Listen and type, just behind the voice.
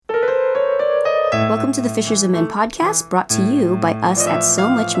Welcome to the Fishers of Men podcast, brought to you by us at So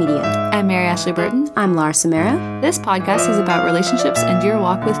Much Media. I'm Mary Ashley Burton. I'm Laura Samara. This podcast is about relationships and your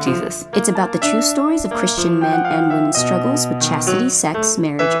walk with Jesus. It's about the true stories of Christian men and women's struggles with chastity, sex,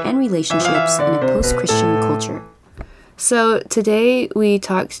 marriage, and relationships in a post-Christian culture. So today we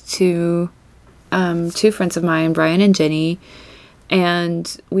talked to two friends of mine, Brian and Jenny,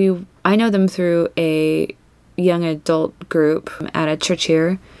 and I know them through a young adult group at a church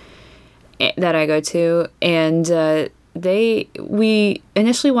here that I go to, and we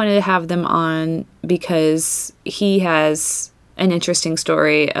initially wanted to have them on because he has an interesting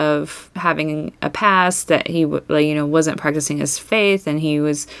story of having a past that he wasn't practicing his faith, and he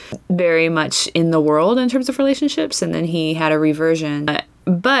was very much in the world in terms of relationships, and then he had a reversion.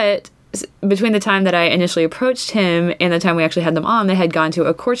 But between the time that I initially approached him and the time we actually had them on, they had gone to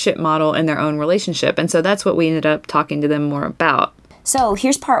a courtship model in their own relationship, and so that's what we ended up talking to them more about. So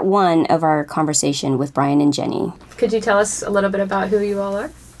here's part one of our conversation with Brian and Jenny. Could you tell us a little bit about who you all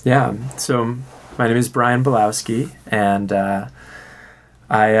are? Yeah, so my name is Brian Belowski, and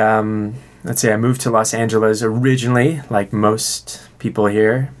I moved to Los Angeles originally, like most people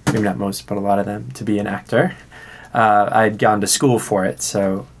here, maybe not most, but a lot of them, to be an actor. I'd gone to school for it,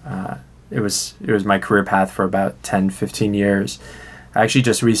 so it was my career path for about 10, 15 years. I actually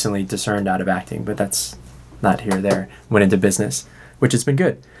just recently discerned out of acting, but that's not here or there. Went into business, which has been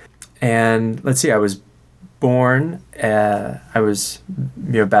good. And let's see, I was born, I was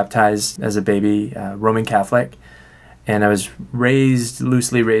baptized as a baby, Roman Catholic, and I was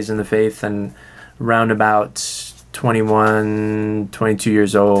loosely raised in the faith, and around about 21, 22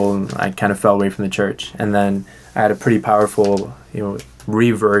 years old, I kind of fell away from the church. And then I had a pretty powerful,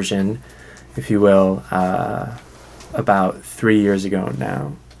 reversion, if you will, about 3 years ago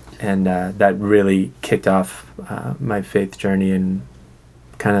now. And that really kicked off my faith journey and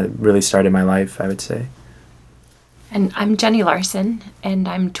kind of really started my life, I would say. And I'm Jenny Larson, and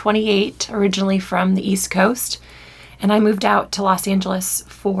I'm 28, originally from the East Coast. And I moved out to Los Angeles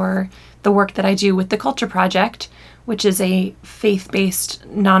for the work that I do with the Culture Project, which is a faith-based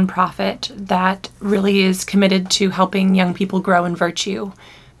nonprofit that really is committed to helping young people grow in virtue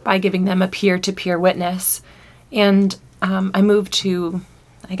by giving them a peer-to-peer witness. And I moved to,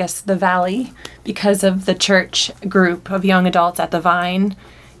 I guess, the Valley because of the church group of young adults at the Vine,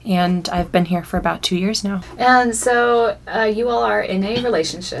 and I've been here for about 2 years now. And so you all are in a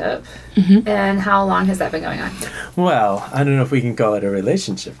relationship, and how long has that been going on? Well, I don't know if we can call it a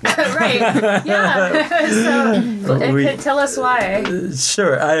relationship now. Right, yeah. So tell us why.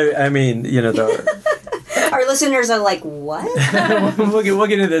 Sure, I mean, Our listeners are like, what? we'll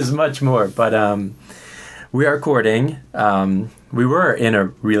get into this much more, but we are courting. We were in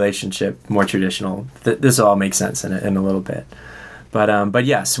a relationship, more traditional. This all makes sense in a little bit. But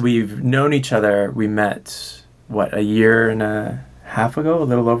yes, we've known each other. We met, a year and a half ago, a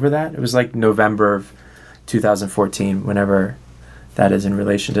little over that. It was like November of 2014, whenever that is in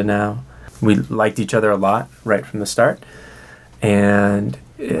relation to now. We liked each other a lot right from the start. And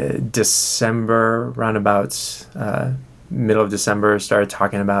December, roundabouts, middle of December, started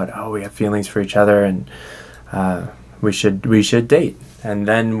talking about, we have feelings for each other, and we should date. And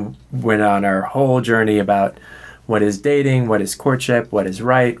then went on our whole journey about what is dating, what is courtship, what is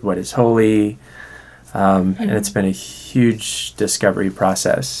right, what is holy. And it's been a huge discovery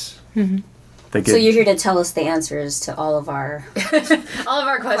process. Mm-hmm. So you're here to tell us the answers to all of our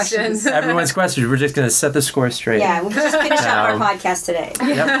questions. Everyone's questions. We're just going to set the score straight. Yeah, we'll just finish up our podcast today.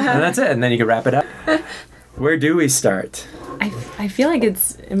 Yep, and that's it. And then you can wrap it up. Where do we start? I feel like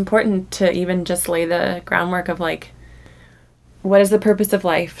it's important to even just lay the groundwork of what is the purpose of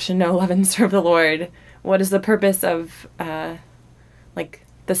life? To know, love, and serve the Lord. What is the purpose of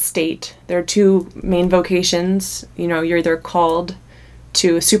the state? There are two main vocations. You're either called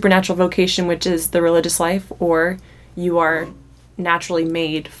to a supernatural vocation, which is the religious life, or you are naturally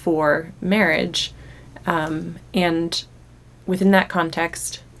made for marriage. And within that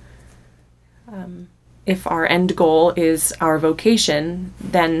context, if our end goal is our vocation,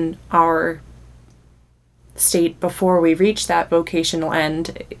 then our state before we reach that vocational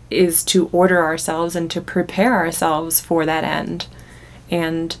end is to order ourselves and to prepare ourselves for that end.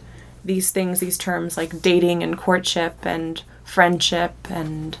 And these terms like dating and courtship and friendship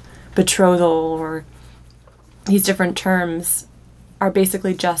and betrothal, or these different terms, are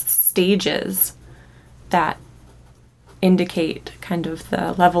basically just stages that indicate kind of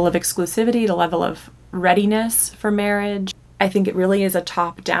the level of exclusivity, the level of readiness for marriage. I think it really is a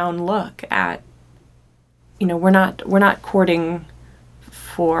top-down look at, we're not courting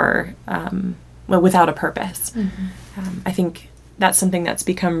for without a purpose. Mm-hmm. I think that's something that's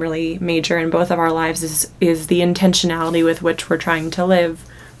become really major in both of our lives is the intentionality with which we're trying to live,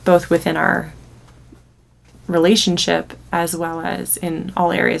 both within our relationship as well as in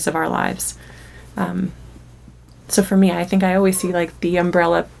all areas of our lives. So for me, I think I always see like the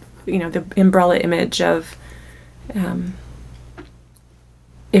umbrella image of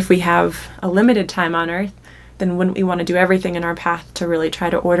if we have a limited time on earth, then wouldn't we want to do everything in our path to really try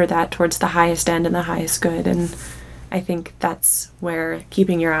to order that towards the highest end and the highest good? And I think that's where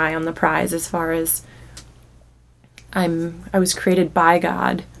keeping your eye on the prize, as far as I was created by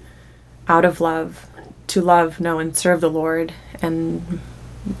God out of love to love, know, and serve the Lord and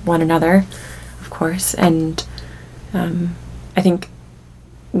one another, of course. And I think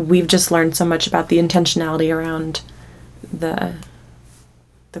we've just learned so much about the intentionality around the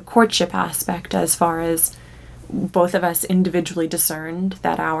courtship aspect, as far as both of us individually discerned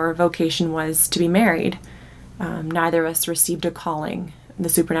that our vocation was to be married. Neither of us received a calling, the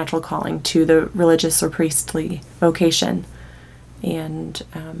supernatural calling, to the religious or priestly vocation. And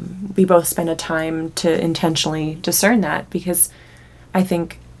we both spent a time to intentionally discern that, because I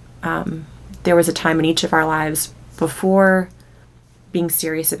think there was a time in each of our lives before being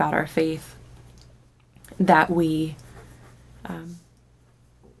serious about our faith that we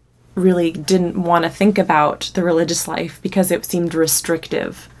really didn't want to think about the religious life, because it seemed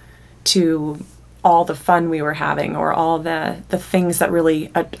restrictive to all the fun we were having, or all the things that really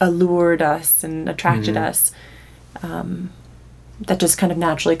allured us and attracted us, that just kind of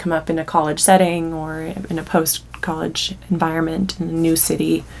naturally come up in a college setting or in a post-college environment in a new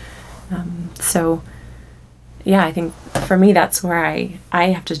city. So yeah, I think for me that's where I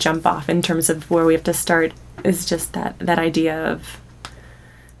have to jump off in terms of where we have to start, is just that idea of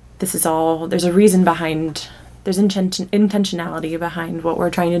this is all, there's a reason behind, there's intentionality behind what we're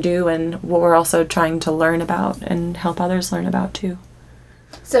trying to do, and what we're also trying to learn about and help others learn about too.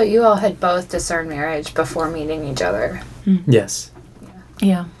 So you all had both discerned marriage before meeting each other. Yes.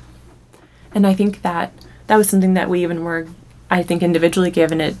 Yeah. And I think that was something that we even were, I think, individually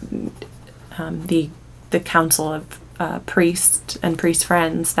given it, the counsel of priest and priest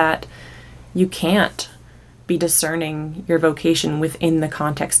friends, that you can't be discerning your vocation within the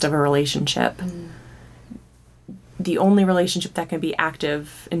context of a relationship. The only relationship that can be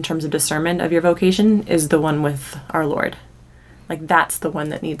active in terms of discernment of your vocation is the one with our Lord. Like, that's the one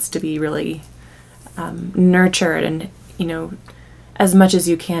that needs to be really nurtured, and, as much as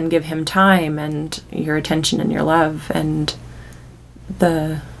you can, give him time and your attention and your love, and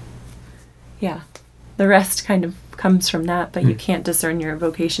the rest kind of comes from that. But you can't discern your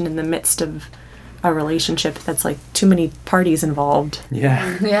vocation in the midst of a relationship that's like too many parties involved.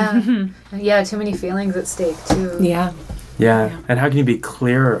 Yeah. Yeah, too many feelings at stake too. Yeah. And how can you be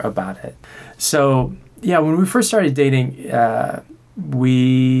clearer about it? So yeah, when we first started dating,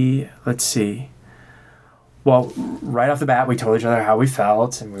 well, right off the bat, we told each other how we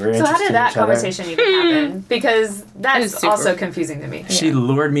felt, and we were interested in each other. So how did that conversation even happen? Because that's also confusing to me. She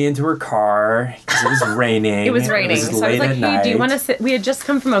lured me into her car because it was raining. It was raining. So I was like, hey, do you want to sit? We had just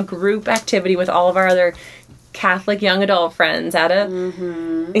come from a group activity with all of our other Catholic young adult friends at a...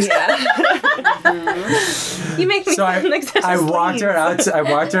 Yeah. You make me sound like such I walked her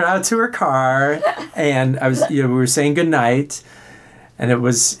out to her car, and we were saying goodnight. And it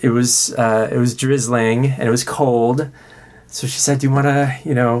was drizzling, and it was cold. So she said, "Do you want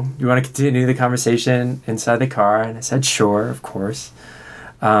to continue the conversation inside the car?" And I said, "Sure, of course."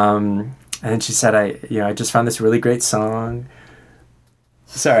 And then she said, "I just found this really great song."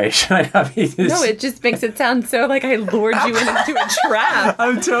 Sorry, should I not be this? No, it just makes it sound so like I lured you into a trap.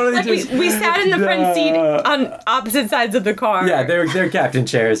 I'm totally like just... we sat in the front seat on opposite sides of the car. Yeah, they're captain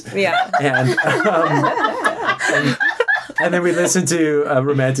chairs. Yeah. And then we listened to a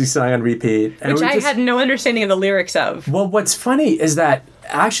romantic song on repeat. And which I had no understanding of the lyrics of. Well, what's funny is that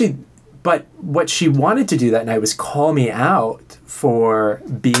actually, but what she wanted to do that night was call me out for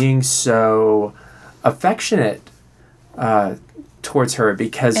being so affectionate towards her,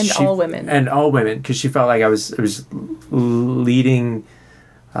 because all women, because she felt like I was leading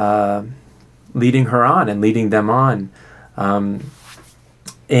her on and leading them on.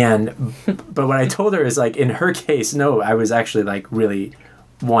 But what I told her is, like, in her case, no, I was actually like really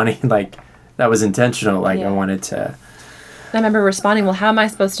wanting, like, that was intentional. Like, I wanted to. I remember responding, well, how am I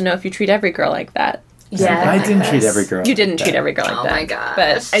supposed to know if you treat every girl like that? Yeah. I didn't treat every girl. You didn't treat every girl like that. Oh my god.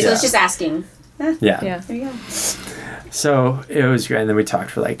 But So it's just asking. Yeah. There you go. So it was great. And then we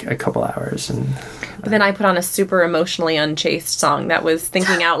talked for like a couple hours. But then I put on a super emotionally unchaste song that was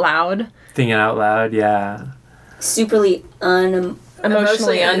thinking out loud. Thinking out loud, yeah. Superly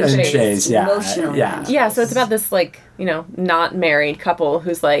emotionally unchaste. Unchaste, yeah. Emotionally Yeah. unchaste. Yeah, so it's about this, like, you know, not married couple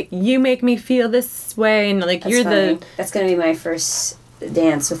who's like, you make me feel this way, and like, That's you're funny. the. That's gonna be my first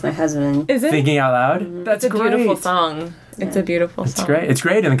dance with my husband. Is it? Thinking out loud. That's It's a beautiful great. song. It's a beautiful song. It's great. It's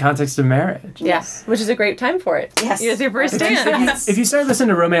great in the context of marriage. Yes, which is a great time for it. Yes. It's your first dance. If you start listening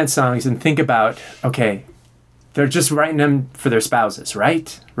to romance songs and think about, okay, they're just writing them for their spouses,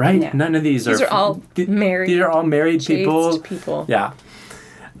 right? Right? Yeah. None of these These are all married, These are all married chaste people. people. Yeah.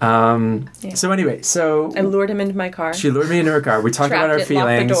 So anyway, so I lured him into my car. she lured me into her car. We talked about our Trapped it, locked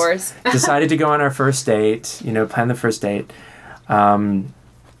the feelings. doors. Decided to go on our first date. You know, plan the first date.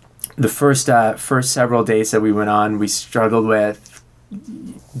 The first several dates that we went on, we struggled with.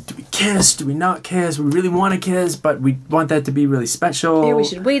 Do we kiss? Do we not kiss? We really want to kiss, but we want that to be really special. Maybe we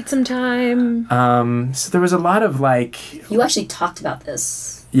should wait some time. So there was a lot of like, You actually talked about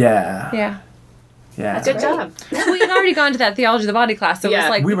this. yeah. Yeah. Good job. We had already gone to that theology of the body class, so it Yeah. was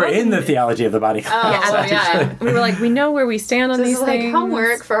like We were both- in the theology of the body class. Oh, well, yeah. We were like, we know where we stand on This these is like things.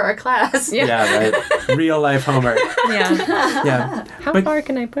 homework for our class. Yeah. Yeah, right. Real life homework. Yeah. Yeah. How But- far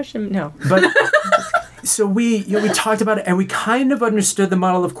can I push him? No. But so we talked about it, and we kind of understood the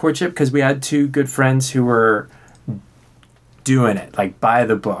model of courtship because we had two good friends who were doing it, like by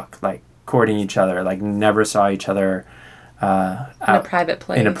the book, like courting each other, like never saw each other In a private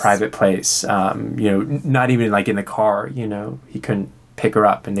place. in a private place. Not even like in the car. You know, he couldn't pick her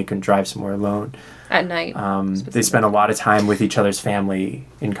up, and they couldn't drive somewhere alone. At night. They spent a lot of time with each other's family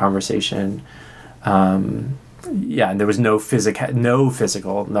in conversation. And there was no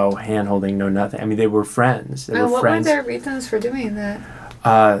physical, no hand holding, no nothing. I mean, they were friends. They were What friends. were their reasons for doing that?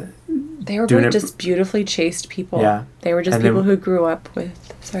 They were doing both it- just beautifully chaste people. Yeah. They were just And they- people who grew up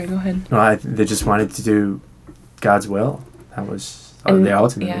with. Sorry, go ahead. They just wanted to do God's will. That was And, the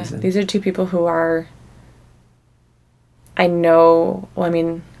ultimate yeah, reason. these are two people who are. I know. Well, I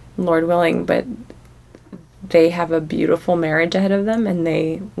mean, Lord willing, but they have a beautiful marriage ahead of them, and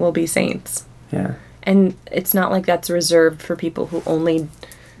they will be saints. Yeah. And it's not like that's reserved for people who only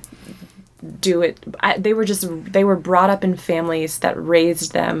do it. They were brought up in families that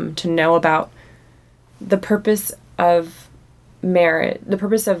raised them to know about the purpose of marriage, the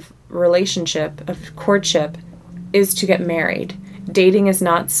purpose of relationship, of courtship, is to get married. Dating is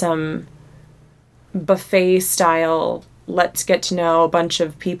not some buffet style, let's get to know a bunch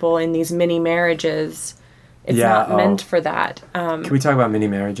of people in these mini marriages. It's Yeah, not meant for that. Can we talk about mini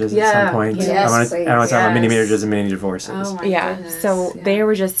marriages at Yeah. some point? Yes, I want to talk about mini please. marriages and mini divorces. Oh my Yeah, goodness. so Yeah. they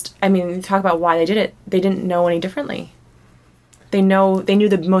were just, I mean, talk about why they did it. They didn't know any differently. They knew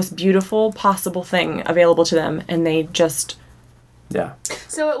the most beautiful possible thing available to them, and they just, Yeah.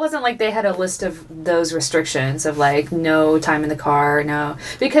 So it wasn't like they had a list of those restrictions of like no time in the car, no,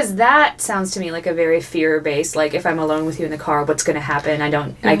 because that sounds to me like a very fear-based. Like if I'm alone with you in the car, what's going to happen?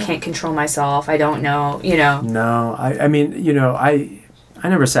 I can't control myself. I don't know. No, I mean, I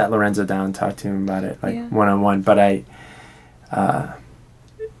never sat Lorenzo down and talked to him about it, like Yeah. one-on-one, but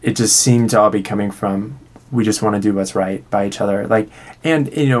it just seemed to all be coming from, we just want to do what's right by each other. Like, and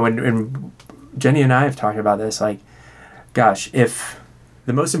and Jenny and I have talked about this, like, gosh, if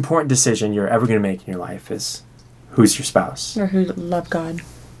the most important decision you're ever going to make in your life is who's your spouse. or who love God.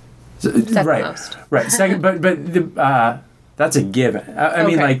 Right. most. Right. Second, but that's a given. I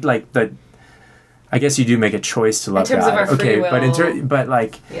mean, Okay. like the. I guess you do make a choice to love terms God. of our free okay, but will. but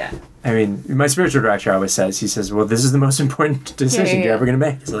like, Yeah. I mean, my spiritual director always says, he says, well, this is the most important decision yeah, you're yeah. ever going to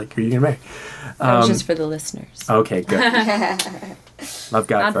make. It's like, who are you going to marry? That was just for the listeners. Okay, good. Love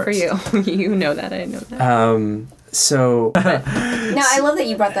God Not first. for you. You know that. I know that. So, No, I love that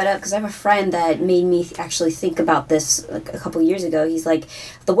you brought that up because I have a friend that made me actually think about this like, a couple years ago. He's like,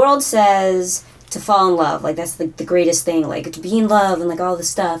 the world says to fall in love, like that's the greatest thing, like to be in love and like all this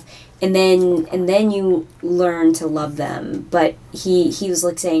stuff, and then you learn to love them. But he was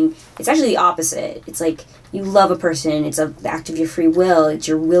like saying it's actually the opposite. It's like you love a person, it's an act of your free will, it's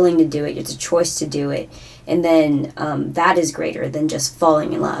you're willing to do it, it's a choice to do it, and then that is greater than just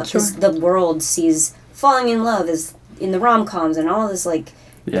falling in love because the world sees falling in love as in the rom-coms and all this like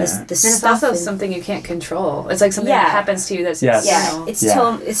this And it's stuff. also and- something you can't control. It's like something Yeah. that happens to you that's Yes. yeah, it's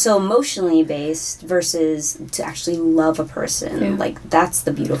Yeah. it's so emotionally based versus to actually love a person. Yeah. Like that's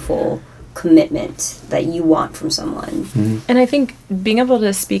the beautiful commitment that you want from someone. And I think being able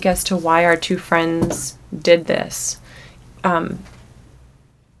to speak as to why our two friends did this, I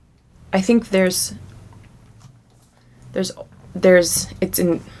think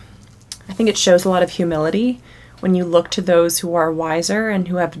I think it shows a lot of humility when you look to those who are wiser and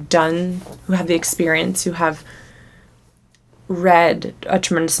who have the experience, who have read a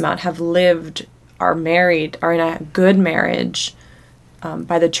tremendous amount, have lived, are married, are in a good marriage,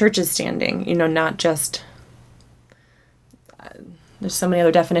 by the church's standing, not just, there's so many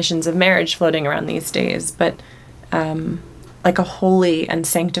other definitions of marriage floating around these days, but like a holy and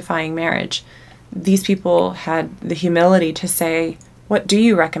sanctifying marriage. These people had the humility to say, what do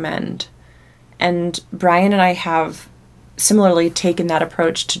you recommend? And Brian and I have similarly taken that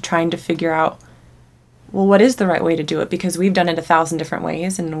approach to trying to figure out, well, what is the right way to do it? Because we've done it 1,000 different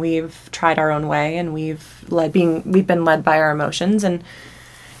ways, and we've tried our own way, and we've been led by our emotions. And,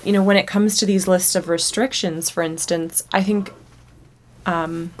 when it comes to these lists of restrictions, for instance, I think,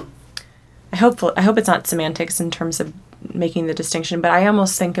 I hope it's not semantics in terms of making the distinction, but I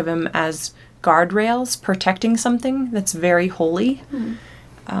almost think of them as guardrails protecting something that's very holy.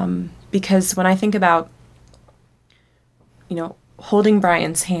 Because when I think about, holding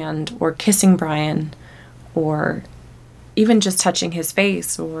Brian's hand or kissing Brian or even just touching his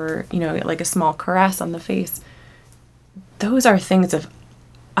face or, like a small caress on the face, those are things of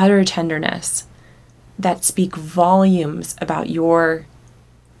utter tenderness that speak volumes about your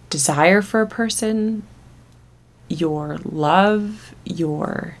desire for a person, your love,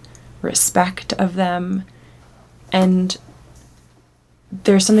 your respect of them. And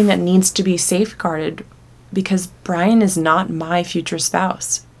there's something that needs to be safeguarded because Brian is not my future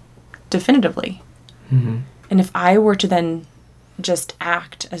spouse, definitively. Mm-hmm. And if I were to then just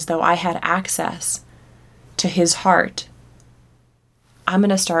act as though I had access to his heart, I'm going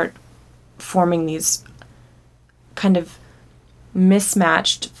to start forming these kind of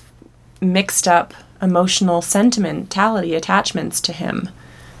mismatched, mixed up emotional sentimentality attachments to him,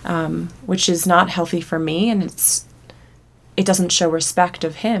 which is not healthy for me, and it doesn't show respect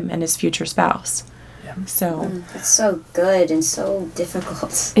of him and his future spouse. Yeah. So it's so good and so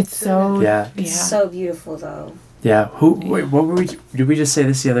difficult. it's so It's so beautiful though. Yeah. Wait, what were we? Did we just say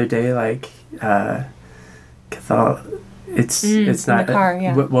this the other day? Like, Catholic. It's not. In the car,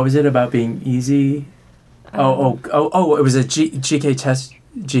 yeah. What was it about being easy? It was a G.K. Chesterton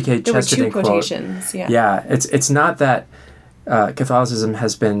there were two quote. quotations. Yeah. Yeah. It's not that Catholicism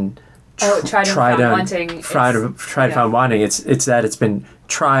has been tried and found wanting. It's that it's been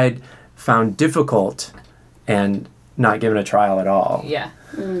tried, found difficult, and not given a trial at all. Yeah.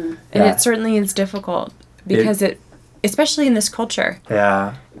 And it certainly is difficult because it especially in this culture.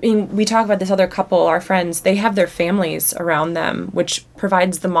 Yeah. I mean, we talk about this other couple, our friends, they have their families around them, which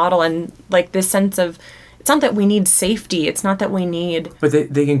provides the model and like this sense of, it's not that we need safety. It's not that we need... But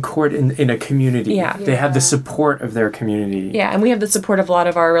they can court in a community. Yeah. They have the support of their community. Yeah, and we have the support of a lot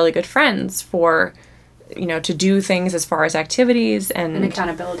of our really good friends for, to do things as far as activities and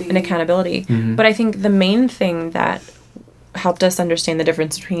accountability. Mm-hmm. But I think the main thing that helped us understand the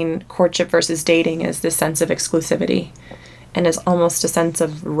difference between courtship versus dating is this sense of exclusivity and is almost a sense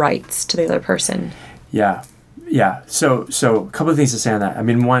of rights to the other person. Yeah. Yeah. So a couple of things to say on that. I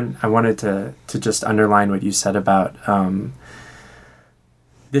mean, one, I wanted to just underline what you said about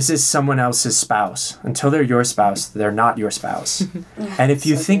this is someone else's spouse. Until they're your spouse, they're not your spouse. And if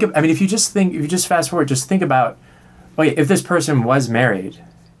you if you just fast forward, just think about, if this person was married,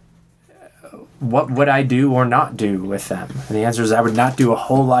 what would I do or not do with them? And the answer is I would not do a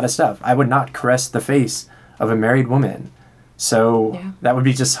whole lot of stuff. I would not caress the face of a married woman. So that would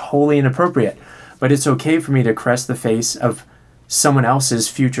be just wholly inappropriate. But it's okay for me to caress the face of someone else's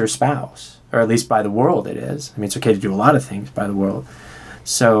future spouse, or at least by the world it is. I mean, it's okay to do a lot of things by the world.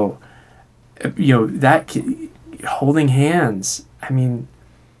 So, that holding hands, I mean,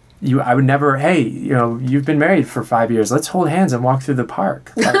 I would never, hey, you've been married for 5 years. Let's hold hands and walk through the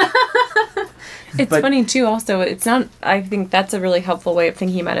park. It's funny too, also, it's not, I think that's a really helpful way of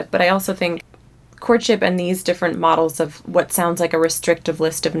thinking about it, but I also think courtship and these different models of what sounds like a restrictive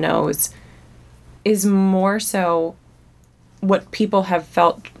list of no's is more so what people have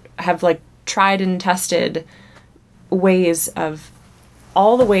like tried and tested ways of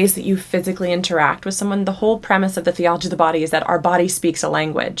all the ways that you physically interact with someone. The whole premise of the theology of the body is that our body speaks a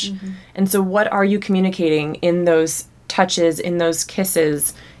language. Mm-hmm. And so what are you communicating in those touches, in those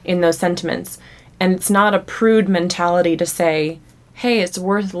kisses, in those sentiments? And it's not a prude mentality to say, hey, it's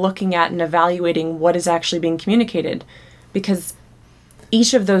worth looking at and evaluating what is actually being communicated, because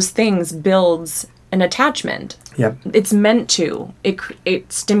each of those things builds an attachment. Yep. It's meant to.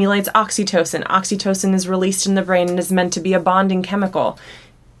 It stimulates oxytocin. Oxytocin is released in the brain and is meant to be a bonding chemical.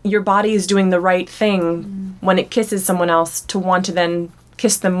 Your body is doing the right thing when it kisses someone else to want to then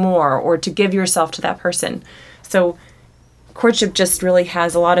kiss them more or to give yourself to that person. So courtship just really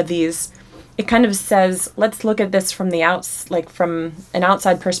has a lot of these. It kind of says, let's look at this from from an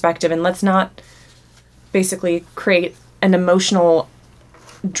outside perspective, and let's not basically create an emotional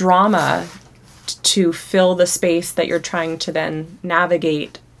drama just to fill the space that you're trying to then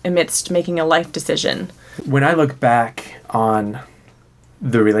navigate amidst making a life decision. When I look back on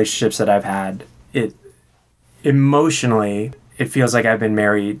the relationships that I've had, it emotionally, it feels like I've been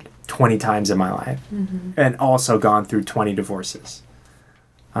married 20 times in my life and also gone through 20 divorces.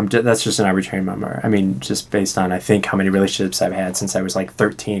 That's just an arbitrary number. I mean, just based on, I think, how many relationships I've had since I was like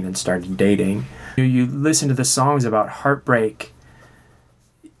 13 and started dating. You listen to the songs about heartbreak.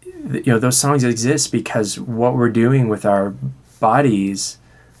 Those songs exist because what we're doing with our bodies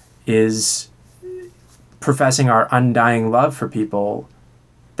is professing our undying love for people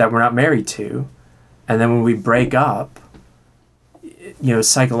that we're not married to. And then when we break up,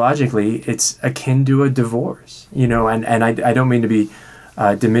 psychologically, it's akin to a divorce, and I don't mean to be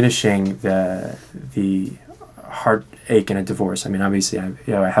diminishing the heartache in a divorce. I mean, obviously,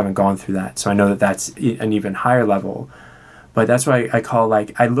 I haven't gone through that, so I know that that's an even higher level. But that's why I call,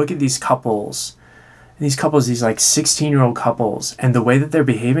 I look at these couples, these 16-year-old couples, and the way that they're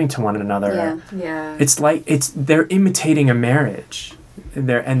behaving to one another. Yeah. It's like they're imitating a marriage.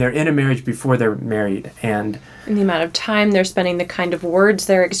 They're in a marriage before they're married, and the amount of time they're spending, the kind of words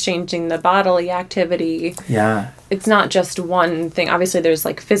they're exchanging, the bodily activity. Yeah. It's not just one thing. Obviously, there's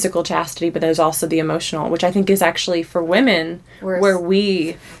physical chastity, but there's also the emotional, which I think is actually for women where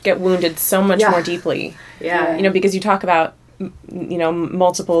we get wounded so much more deeply. Yeah. Because you talk about,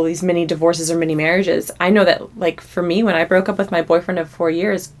 multiple of these mini divorces or mini marriages. I know that, for me, when I broke up with my boyfriend of 4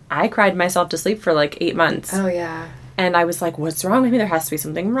 years, I cried myself to sleep for 8 months. Oh, yeah. And I was like, what's wrong with me? There has to be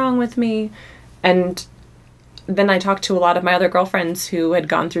something wrong with me. And then I talked to a lot of my other girlfriends who had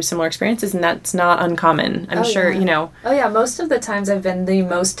gone through similar experiences, and that's not uncommon. I'm sure, Oh, yeah. Most of the times I've been the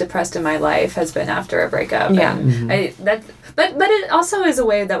most depressed in my life has been after a breakup. Yeah. And but it also is a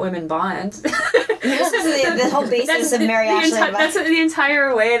way that women bond. This is the whole basis of Mary Ashley. That's the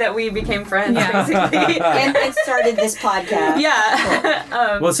entire way that we became friends, basically. and started this podcast.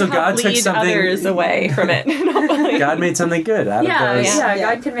 Yeah. Well, so God took something... others away from it. God made something good out of those. Yeah,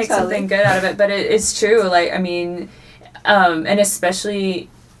 God could make something good out of it. But it's true. And especially...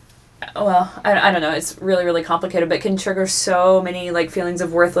 Well, I don't know. It's really, really complicated, but can trigger so many feelings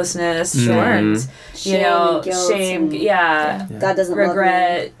of worthlessness, and shame, and guilt, shame. And, God doesn't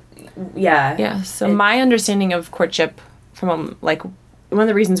regret. Love me. Yeah. So my understanding of courtship, from one of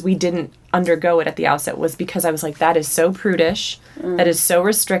the reasons we didn't undergo it at the outset was because I was like, that is so prudish, that is so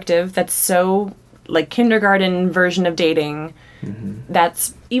restrictive, that's so kindergarten version of dating.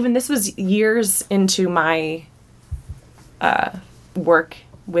 That's this was years into my work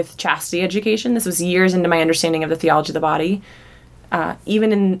with chastity education. This was years into my understanding of the theology of the body.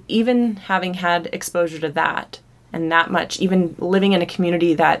 Even having had exposure to that and that much, even living in a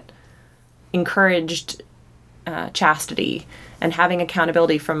community that encouraged chastity and having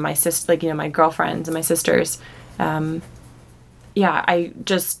accountability from my my girlfriends and my sisters, I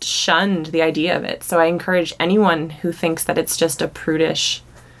just shunned the idea of it. So I encourage anyone who thinks that it's just a prudish,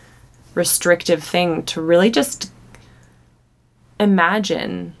 restrictive thing to really just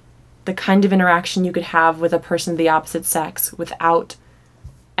imagine the kind of interaction you could have with a person of the opposite sex without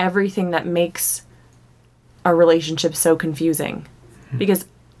everything that makes a relationship so confusing. Because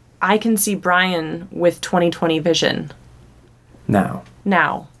I can see Brian with 20/20 vision. Now.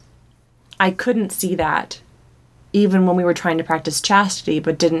 I couldn't see that even when we were trying to practice chastity,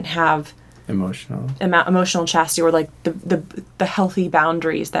 but didn't have emotional chastity or the healthy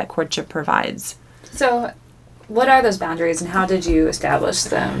boundaries that courtship provides. So what are those boundaries, and how did you establish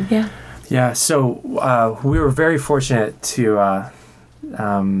them? Yeah, so we were very fortunate to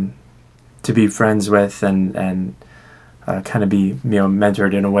be friends with and kind of be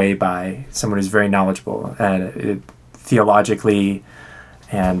mentored in a way by someone who's very knowledgeable theologically,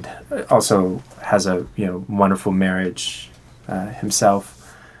 and also has a wonderful marriage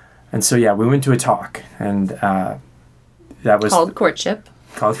himself. And so we went to a talk, and that was called courtship.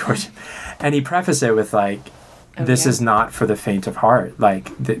 And he prefaced it with this is not for the faint of heart,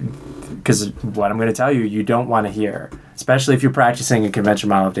 because what I'm going to tell you, you don't want to hear, especially if you're practicing a conventional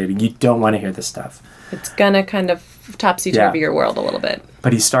model of dating. You don't want to hear this stuff. It's going to kind of topsy-turvy your world a little bit.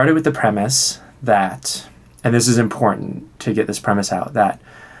 But he started with the premise that, and this is important to get this premise out, that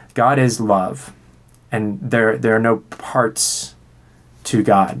God is love, and there are no parts to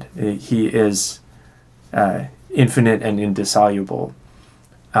God. He is infinite and indissoluble.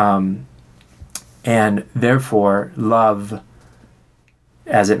 And therefore, love,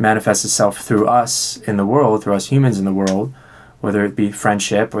 as it manifests itself through us in the world, through us humans in the world, whether it be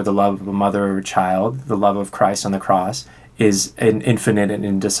friendship or the love of a mother or a child, the love of Christ on the cross, is an infinite and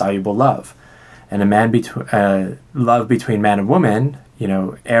indissoluble love. And love between man and woman,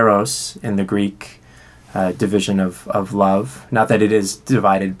 eros in the Greek division of love. Not that it is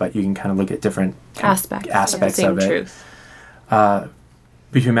divided, but you can kind of look at different aspects same of it. Truth.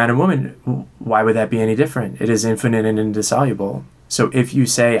 Between man and woman, why would that be any different? It is infinite and indissoluble. So if you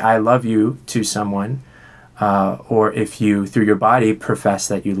say, I love you to someone, or if you, through your body, profess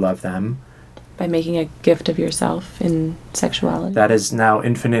that you love them, by making a gift of yourself in sexuality. that is now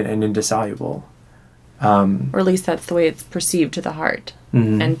infinite and indissoluble. Or at least that's the way it's perceived to the heart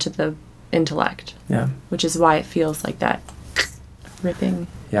and to the intellect. Yeah. Which is why it feels like that ripping.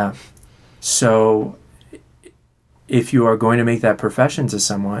 Yeah. So if you are going to make that profession to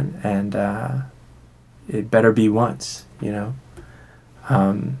someone, and it better be once,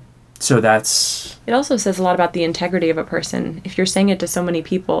 so that's... It also says a lot about the integrity of a person. If you're saying it to so many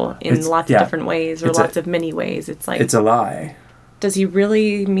people in lots of different ways, or lots of many ways, it's like... It's a lie. Does he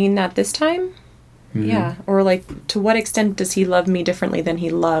really mean that this time? Mm-hmm. Yeah. Or like, to what extent does he love me differently than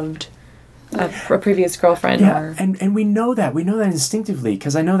he loved a previous girlfriend? Yeah, and we know that. We know that instinctively,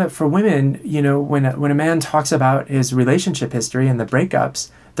 because I know that for women, when a man talks about his relationship history and the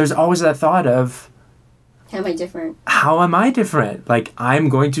breakups, there's always that thought of, How am I different? how am I different? Like, I'm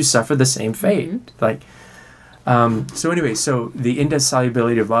going to suffer the same fate. Like, so anyway, so the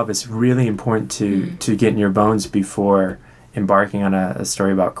indissolubility of love is really important to get in your bones before embarking on a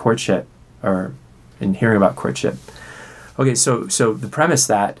story about courtship, or in hearing about courtship. Okay, so the premise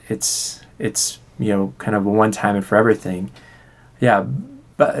that it's kind of a one time and forever thing. Yeah,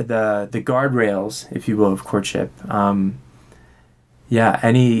 but the guardrails, if you will, of courtship.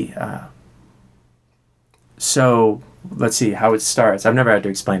 So let's see how it starts. I've never had to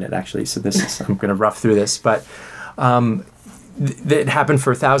explain it, actually, so I'm going to rough through this, but it happened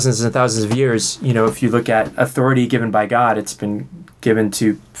for thousands and thousands of years. If you look at authority given by God, it's been given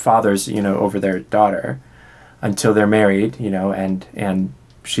to fathers, over their daughter until they're married, and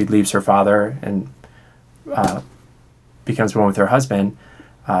she leaves her father and becomes one with her husband.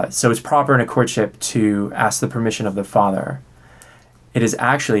 So it's proper in a courtship to ask the permission of the father. It is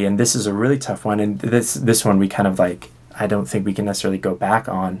actually, and this is a really tough one, and this one we kind of I don't think we can necessarily go back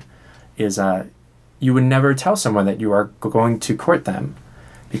on, is you would never tell someone that you are going to court them,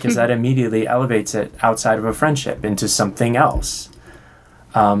 because that immediately elevates it outside of a friendship into something else.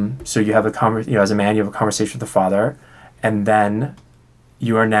 So you have as a man, you have a conversation with the father, and then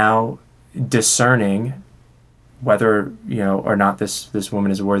you are now discerning whether or not this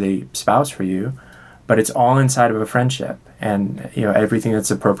woman is a worthy spouse for you, but it's all inside of a friendship, and everything that's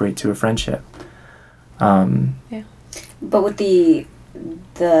appropriate to a friendship. Yeah. But with the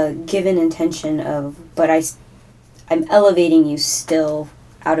given intention of, but I'm elevating you still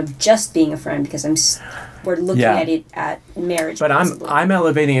out of just being a friend, because we're looking at it at marriage. But possibly. I'm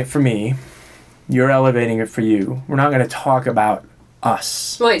elevating it for me. You're elevating it for you. We're not going to talk about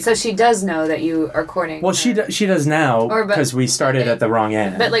us. Wait, so she does know that you are courting Well, her. she does now, because we started at the wrong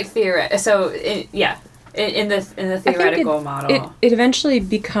end. But in the theoretical model, it eventually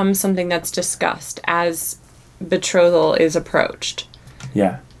becomes something that's discussed as betrothal is approached.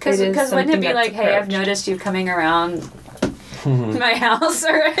 Yeah. Because wouldn't it be like, hey, I've noticed you coming around my house,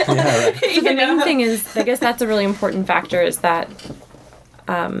 or Yeah, right. So the main thing is, I guess that's a really important factor, is that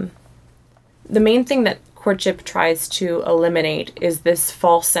the main thing that courtship tries to eliminate is this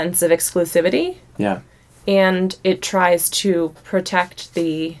false sense of exclusivity. Yeah. And it tries to protect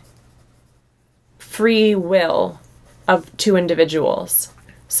the free will of two individuals.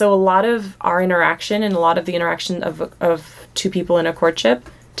 So a lot of our interaction and a lot of the interaction of two people in a courtship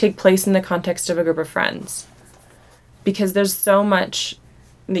take place in the context of a group of friends. Because there's so much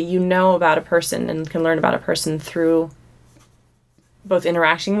that you know about a person and can learn about a person through both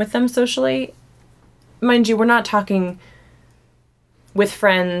interacting with them socially. Mind you, we're not talking with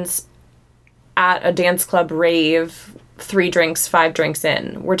friends at a dance club rave, 3 drinks, 5 drinks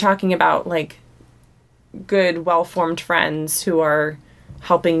in. We're talking about good, well-formed friends who are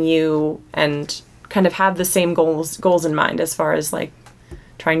helping you and kind of have the same goals in mind, as far as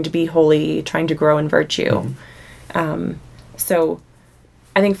trying to be holy, trying to grow in virtue. So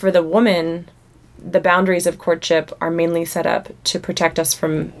I think for the woman, the boundaries of courtship are mainly set up to protect us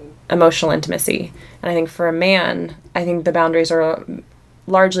from emotional intimacy. And I think for a man, I think the boundaries are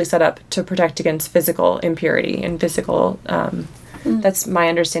largely set up to protect against physical impurity and physical, that's my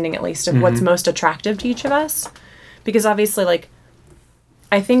understanding at least, of what's most attractive to each of us. Because obviously,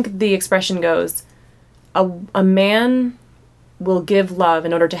 I think the expression goes, a man will give love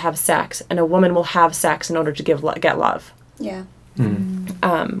in order to have sex, and a woman will have sex in order to get love. Yeah.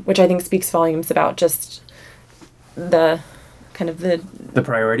 Which I think speaks volumes about just the the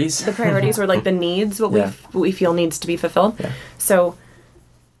priorities. The priorities, or the needs, what we feel needs to be fulfilled. Yeah. So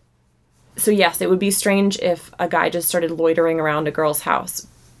So yes, it would be strange if a guy just started loitering around a girl's house.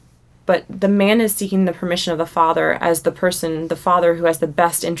 But the man is seeking the permission of the father as the father who has the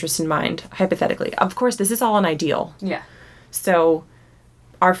best interest in mind, hypothetically. Of course, this is all an ideal. Yeah. So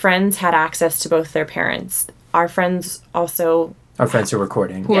our friends had access to both their parents. Our friends also... Our friends who were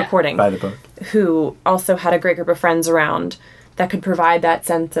courting. Who were courting. By the book. Who also had a great group of friends around that could provide that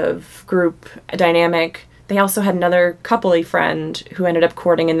sense of group dynamic. They also had another coupley friend who ended up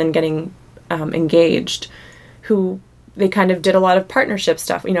courting and then getting engaged, who they kind of did a lot of partnership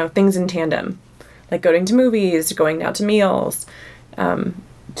stuff, things in tandem, like going to movies, going out to meals.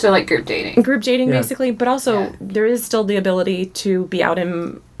 So like group dating. Group dating, basically, but also there is still the ability to be out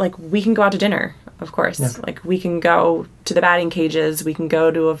in, like, we can go out to dinner, of course. Yeah. Like, we can go to the batting cages, we can go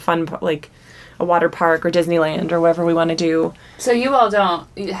to a fun, like, a water park or Disneyland or whatever we want to do. So you all don't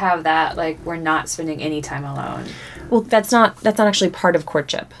have that, like, we're not spending any time alone. Well, that's not actually part of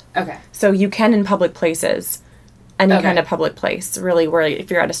courtship. Okay. So you can in public places, any kind of public place, really, where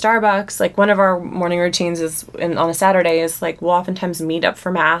if you're at a Starbucks, like one of our morning routines is on a Saturday is like we'll oftentimes meet up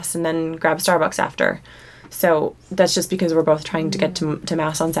for Mass and then grab Starbucks after. So that's just because we're both trying to get to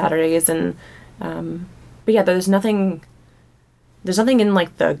Mass on Saturdays. And but yeah, there's nothing in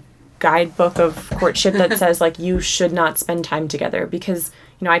like the guidebook of courtship that says like you should not spend time together, because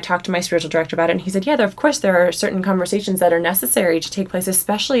I talked to my spiritual director about it, and he said, of course there are certain conversations that are necessary to take place,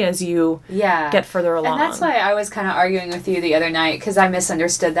 especially as you get further along. And that's why I was kind of arguing with you the other night, because I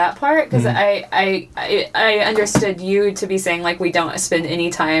misunderstood that part, because I understood you to be saying like we don't spend any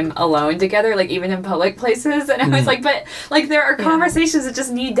time alone together, like even in public places, and I was like, but like there are conversations that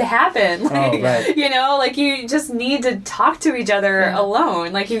just need to happen, like like you just need to talk to each other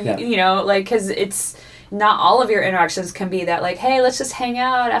alone, like like, because it's not all of your interactions can be that like, hey, let's just hang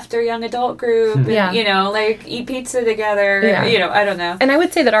out after young adult group and, like eat pizza together, I don't know. And I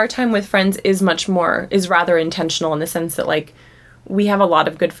would say that our time with friends is rather intentional in the sense that like we have a lot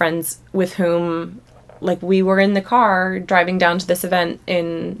of good friends with whom like we were in the car driving down to this event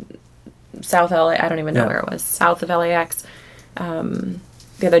in South LA, I don't even know where it was, south of LAX, the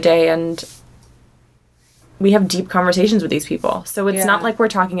other day, and we have deep conversations with these people. So it's not like we're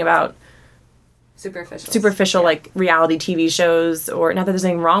talking about superficial like reality TV shows, or not that there's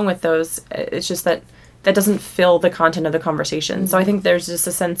anything wrong with those. It's just that doesn't fill the content of the conversation. So I think there's just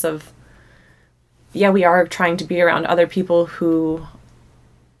a sense of, we are trying to be around other people who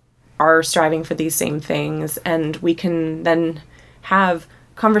are striving for these same things, and we can then have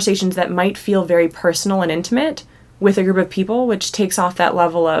conversations that might feel very personal and intimate with a group of people, which takes off that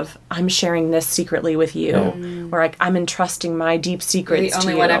level of I'm sharing this secretly with you, or like I'm entrusting my deep secrets to you. The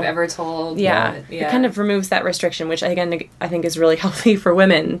only one I've ever told. It kind of removes that restriction, which again I think is really healthy for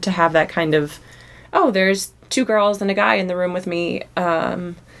women to have that kind of, there's two girls and a guy in the room with me,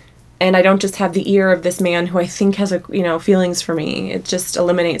 and I don't just have the ear of this man who I think has feelings for me. It just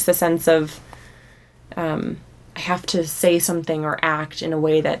eliminates the sense of I have to say something or act in a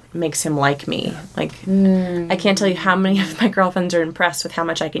way that makes him like me. Like, I can't tell you how many of my girlfriends are impressed with how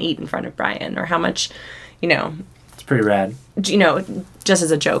much I can eat in front of Brian, or how much, It's pretty rad. Just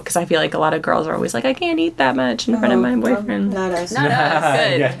as a joke, because I feel like a lot of girls are always like, I can't eat that much in front of my boyfriend. Not us. Not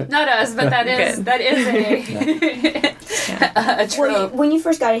us. Good. Not us, but that is a trope. Well, when you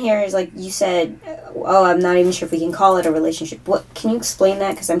first got in here, it's like you said, I'm not even sure if we can call it a relationship. Can you explain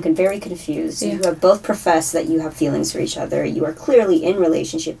that? Because I'm very confused. You have both professed that you have feelings for each other. You are clearly in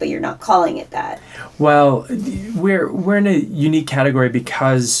relationship, but you're not calling it that. Well, we're in a unique category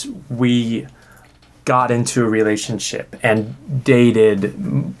because we got into a relationship and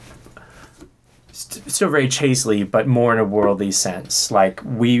dated still very chastely, but more in a worldly sense. Like,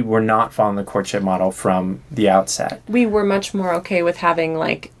 we were not following the courtship model from the outset. We were much more okay with having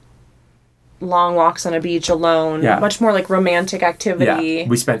like long walks on a beach alone, much more like romantic activity.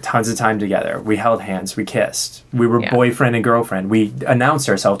 We spent tons of time together. We held hands, we kissed. We were boyfriend and girlfriend. We announced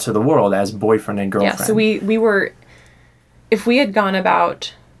ourselves to the world as boyfriend and girlfriend. Yeah, so we were, if we had gone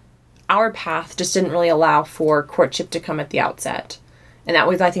about, our path just didn't really allow for courtship to come at the outset. And that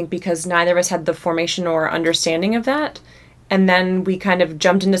was, I think, because neither of us had the formation or understanding of that. And then we kind of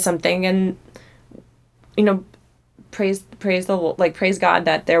jumped into something, and, praise God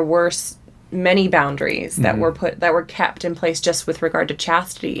that there were many boundaries that were kept in place just with regard to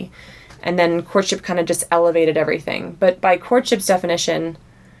chastity. And then courtship kind of just elevated everything. But by courtship's definition,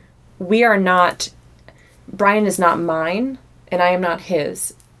 Brian is not mine, and I am not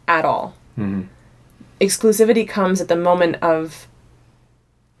his at all. Mm-hmm. Exclusivity comes at the moment of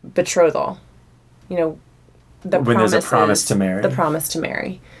betrothal. when there's a promise to marry. The promise to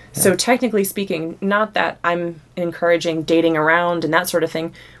marry. Yeah. So technically speaking, not that I'm encouraging dating around and that sort of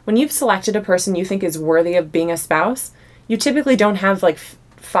thing. When you've selected a person you think is worthy of being a spouse, you typically don't have like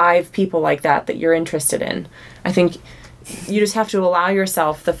 5 people like that you're interested in. I think you just have to allow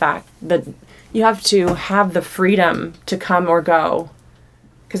yourself the fact that you have to have the freedom to come or go.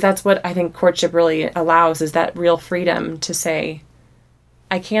 Because that's what I think courtship really allows, is that real freedom to say,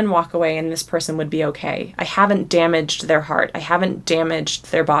 I can walk away and this person would be okay. I haven't damaged their heart. I haven't damaged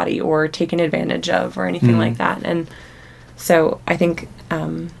their body or taken advantage of or anything like that. And so I think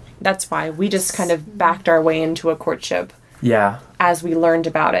that's why we just kind of backed our way into a courtship. Yeah. As we learned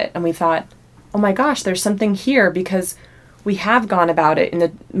about it. And we thought, oh my gosh, there's something here, because we have gone about it in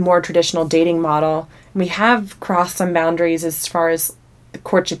the more traditional dating model. We have crossed some boundaries as far as the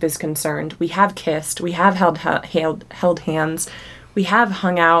courtship is concerned. We have kissed. We have held hands. We have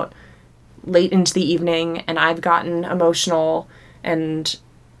hung out late into the evening, and I've gotten emotional, and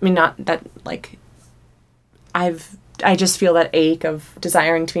I mean, not that, like, I just feel that ache of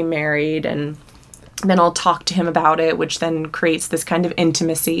desiring to be married, and then I'll talk to him about it, which then creates this kind of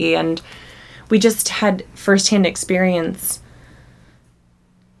intimacy, and we just had firsthand experience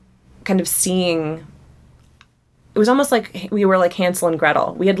kind of seeing. It was almost like we were like Hansel and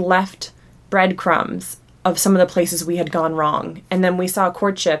Gretel. We had left breadcrumbs of some of the places we had gone wrong. And then we saw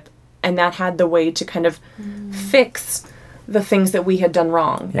courtship, and that had the way to kind of fix the things that we had done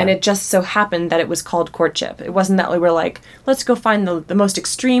wrong. Yeah. And it just so happened that it was called courtship. It wasn't that we were like, let's go find the most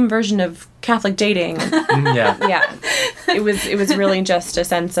extreme version of Catholic dating. Yeah. Yeah. It was really just a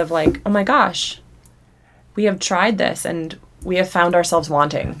sense of like, oh my gosh, we have tried this and we have found ourselves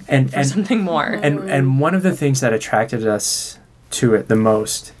wanting for something more. And one of the things that attracted us to it the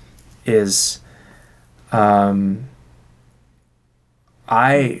most is I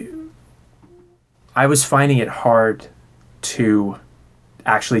was finding it hard to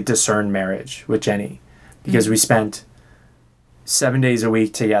actually discern marriage with Jenny, because we spent 7 days a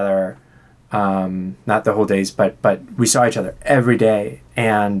week together, not the whole days, but we saw each other every day,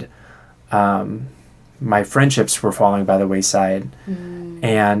 and my friendships were falling by the wayside,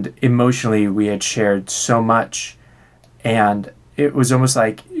 and emotionally we had shared so much, and it was almost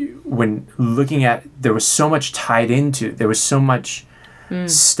like, when looking at, there was so much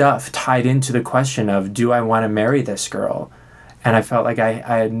stuff tied into the question of, do I want to marry this girl? And I felt like I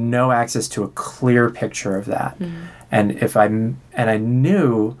had no access to a clear picture of that. And I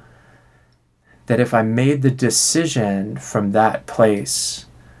knew that if I made the decision from that place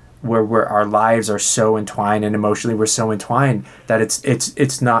where our lives are so entwined and emotionally we're so entwined, that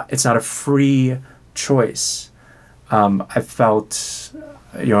it's not a free choice. I felt,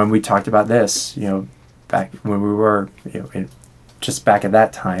 and we talked about this, back when we were, just back at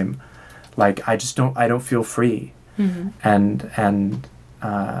that time, like, I don't feel free. And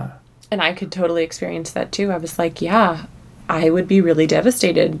I could totally experience that too. I was like, yeah, I would be really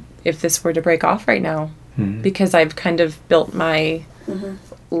devastated if this were to break off right now, because I've kind of built my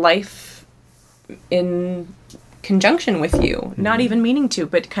life in conjunction with you, not even meaning to,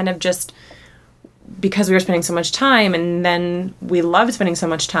 but kind of just because we were spending so much time, and then we loved spending so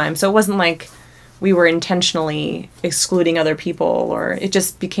much time. So it wasn't like we were intentionally excluding other people, or it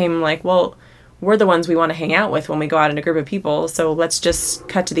just became like, well, we're the ones we want to hang out with when we go out in a group of people. So let's just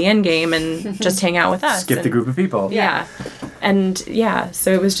cut to the end game and just hang out with us. Skip the group of people. Yeah. And yeah,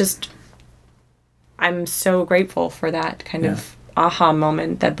 so it was just, I'm so grateful for that kind of aha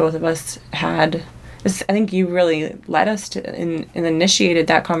moment that both of us had. I think you really led us to and initiated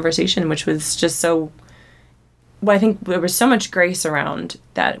that conversation, which was just so. Well, I think there was so much grace around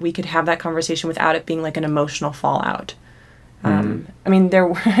that we could have that conversation without it being like an emotional fallout. I mean, there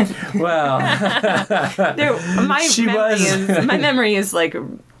were. Well, my memory is like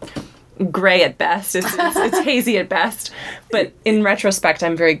gray at best. It's hazy at best. But in retrospect,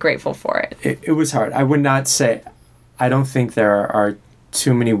 I'm very grateful for it. It was hard. I would not say. I don't think there are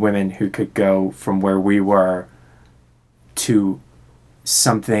too many women who could go from where we were to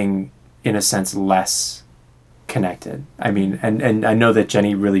something, in a sense, less connected. I mean, and I know that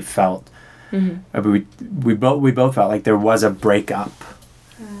Jenny really felt. We both felt like there was a breakup,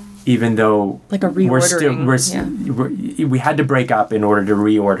 even though like a reordering. We had to break up in order to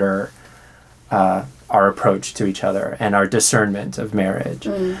reorder our approach to each other and our discernment of marriage.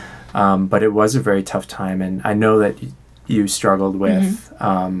 But it was a very tough time, and I know that you struggled with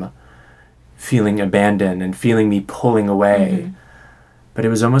feeling abandoned and feeling me pulling away. But it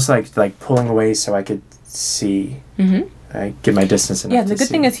was almost like pulling away so I could see. I get my distance enough. Yeah, the good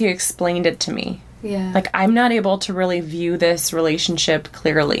thing is he explained it to me. Yeah. Like, I'm not able to really view this relationship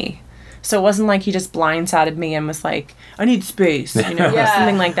clearly So it wasn't like he just blindsided me and was like, I need space, you know, Yeah.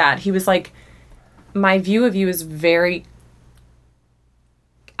 something like that. He was like, my view of you is very,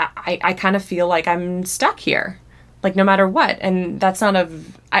 I kind of feel like I'm stuck here, like no matter what. And that's not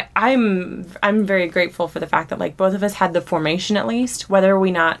I'm very grateful for the fact that like both of us had the formation, at least, whether or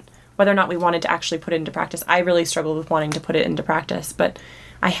not we wanted to actually put it into practice. I really struggled with wanting to put it into practice, but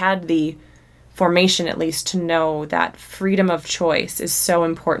I had the formation, at least, to know that freedom of choice is so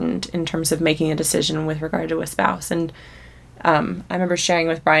important in terms of making a decision with regard to a spouse. And I remember sharing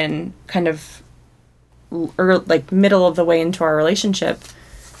with Brian kind of like middle of the way into our relationship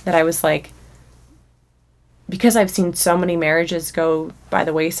that I was like, because I've seen so many marriages go by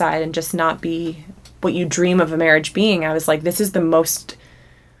the wayside and just not be what you dream of a marriage being, I was like, this is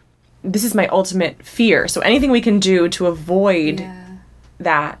my ultimate fear. So anything we can do to avoid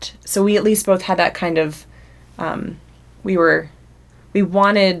that. So we at least both had that kind of, we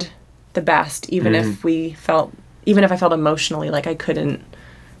wanted the best, even if I felt emotionally like I couldn't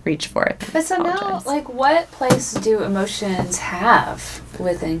reach for it. But so now, Apologize. like, what place do emotions have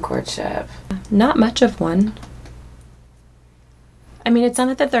within courtship? Not much of one. I mean, it's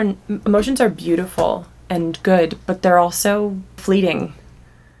not that emotions are beautiful and good, but they're also fleeting.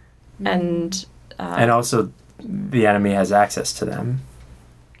 And also the enemy has access to them.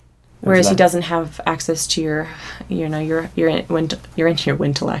 whereas he that- doesn't have access to your intellect. Your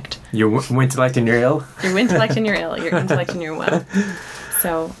intellect and your ill. Your intellect and your ill, your intellect and your will.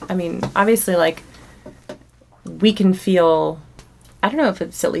 So, I mean, obviously, like, we can feel, I don't know if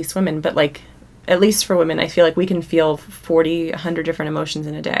it's at least women, but, like, at least for women, I feel like we can feel 40, 100 different emotions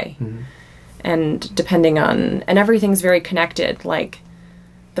in a day. Mm-hmm. And depending on, and everything's very connected. Like,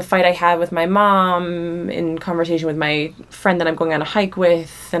 the fight I had with my mom, in conversation with my friend that I'm going on a hike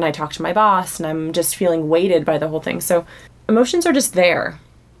with, and I talk to my boss, and I'm just feeling weighted by the whole thing. So, emotions are just there.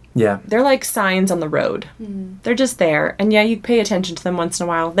 Yeah. They're like signs on the road. They're just there. And yeah, you pay attention to them once in a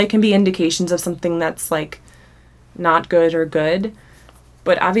while. They can be indications of something that's like not good or good.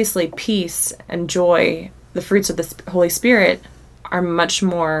 But obviously peace and joy, the fruits of the Holy Spirit, are much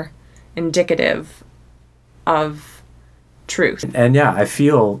more indicative of truth. And yeah, I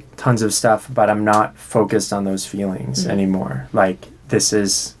feel tons of stuff, but I'm not focused on those feelings anymore. Like this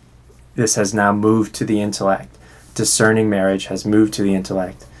has now moved to the intellect. Discerning marriage has moved to the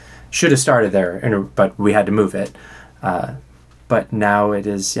intellect. Should have started there, but we had to move it. But now it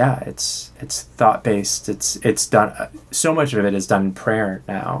is, it's thought based. It's done. So much of it is done in prayer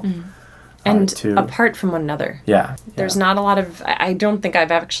now, And apart from one another. Yeah. There's not a lot of, I don't think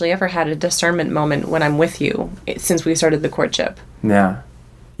I've actually ever had a discernment moment when I'm with you since we started the courtship. Yeah.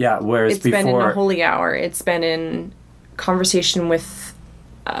 Yeah. Whereas It's before, been in a holy hour. It's been in conversation with,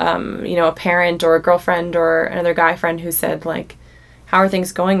 a parent or a girlfriend or another guy friend who said, like, how are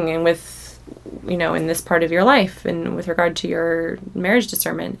things going and with, in this part of your life and with regard to your marriage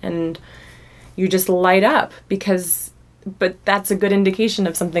discernment? And you just light up but that's a good indication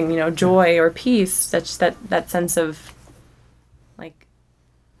of something, joy or peace, such that sense of, like,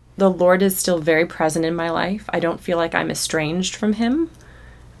 the Lord is still very present in my life. I don't feel like I'm estranged from him.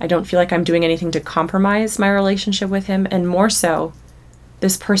 I don't feel like I'm doing anything to compromise my relationship with him. And more so,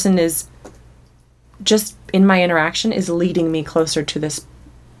 this person is just in my interaction is leading me closer to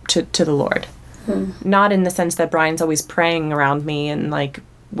the Lord. Not in the sense that Brian's always praying around me and like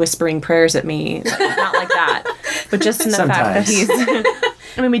whispering prayers at me, not like that, but just in the fact that he's,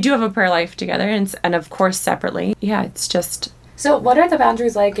 I mean, we do have a prayer life together and of course separately. Yeah. It's just. So what are the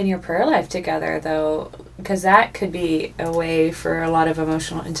boundaries like in your prayer life together, though? Because that could be a way for a lot of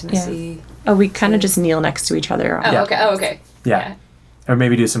emotional intimacy. Yeah. Oh, we kind of just kneel next to each other. Oh, okay. Oh, okay. Yeah. Or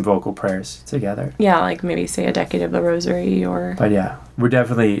maybe do some vocal prayers together. Yeah, like maybe say a decade of the rosary or... But yeah,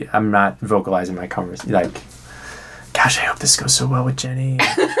 I'm not vocalizing my conversation. Like, gosh, I hope this goes so well with Jenny.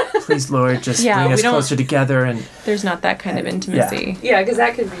 Please, Lord, just bring us closer together. And there's not that kind of intimacy. Yeah, because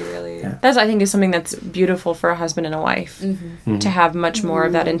that could be really... Yeah. That's, I think, is something that's beautiful for a husband and a wife. Mm-hmm. To have much more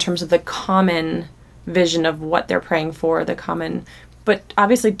of that in terms of the common vision of what they're praying for, But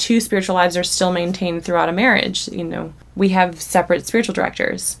obviously, two spiritual lives are still maintained throughout a marriage. We have separate spiritual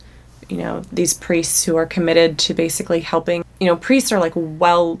directors. These priests who are committed to basically helping. Priests are like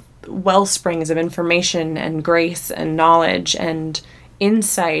well springs of information and grace and knowledge and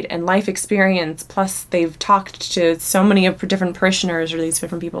insight and life experience. Plus, they've talked to so many of different parishioners or these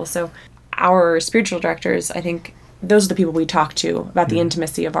different people. So, our spiritual directors, I think, those are the people we talk to about the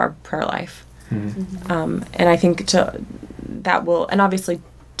intimacy of our prayer life. And I think that will, and obviously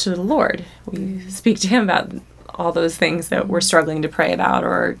to the Lord, we speak to him about all those things that we're struggling to pray about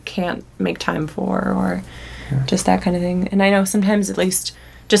or can't make time for or just that kind of thing. And I know sometimes, at least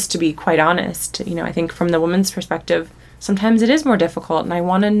just to be quite honest, I think from the woman's perspective, sometimes it is more difficult. And I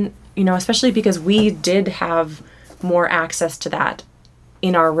want to, especially because we did have more access to that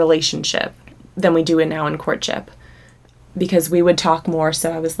in our relationship than we do now in courtship. Because we would talk more.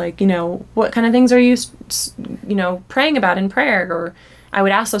 So I was like, what kind of things are you, praying about in prayer? Or I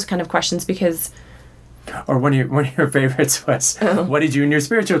would ask those kind of questions because... Or one of your favorites was, what did you and your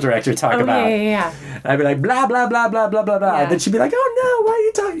spiritual director talk about? Yeah. I'd be like, blah, blah, blah, blah, blah, blah, blah. Yeah. And then she'd be like, oh no, why are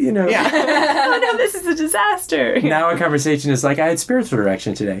you talking, Yeah. Oh no, this is a disaster. Now a conversation is like, I had spiritual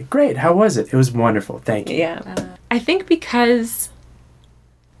direction today. Great, how was it? It was wonderful, thank you. Yeah. I think because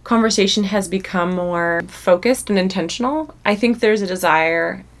conversation has become more focused and intentional, I think there's a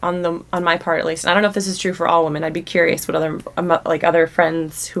desire on my part at least. And I don't know if this is true for all women. I'd be curious what other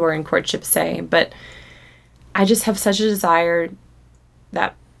friends who are in courtship say, but I just have such a desire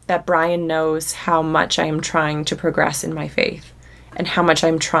that Brian knows how much I am trying to progress in my faith and how much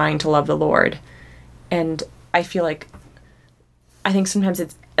I'm trying to love the Lord. And I feel like I think sometimes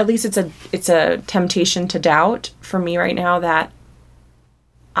it's a temptation to doubt for me right now that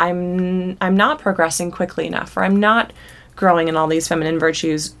I'm not progressing quickly enough, or I'm not growing in all these feminine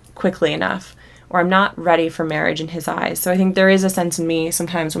virtues quickly enough, or I'm not ready for marriage in his eyes. So I think there is a sense in me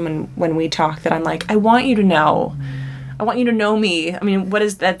sometimes when we talk that I'm like, I want you to know. I want you to know me. I mean,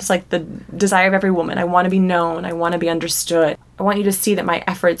 that's like the desire of every woman. I want to be known. I want to be understood. I want you to see that my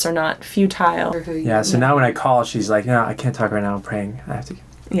efforts are not futile. Yeah, so now when I call, she's like, no, I can't talk right now, I'm praying. I have to...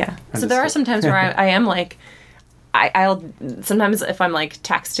 Yeah. So there are some times where I am like, I'll sometimes if I'm like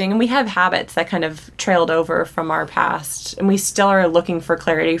texting, and we have habits that kind of trailed over from our past, and we still are looking for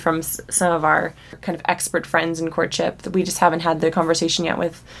clarity from some of our kind of expert friends in courtship that we just haven't had the conversation yet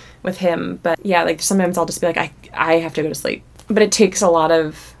with him. But yeah, like sometimes I'll just be like, I have to go to sleep. But it takes a lot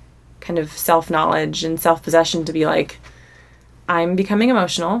of kind of self-knowledge and self-possession to be like, I'm becoming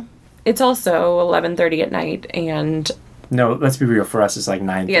emotional. It's also 11:30 at night, and... No, let's be real, for us it's like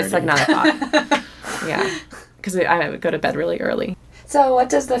 9:30. Yeah, it's like 9 o'clock. Yeah. Because I would go to bed really early. So what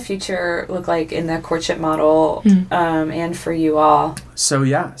does the future look like in the courtship model and for you all? So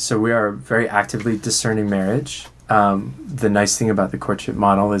we are very actively discerning marriage. The nice thing about the courtship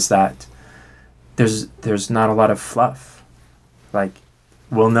model is that there's not a lot of fluff. Like,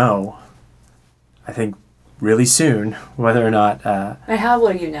 we'll know, I think, really soon whether or not... And how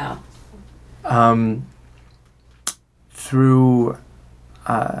will you know?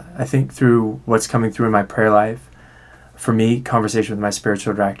 I think through what's coming through in my prayer life. For me, conversation with my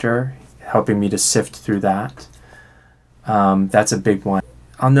spiritual director, helping me to sift through that. That's a big one.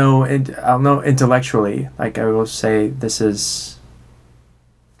 I'll know intellectually. Like, I will say, this is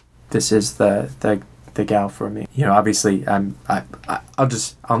the gal for me. Obviously,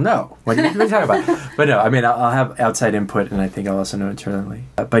 I'll know. What are you talking about? But no, I mean, I'll have outside input, and I think I'll also know internally.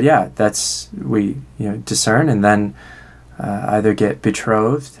 But yeah, we discern, and then either get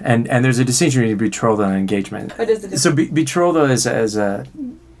betrothed, and there's a distinction between betrothal and engagement. What is the difference? So betrothal is a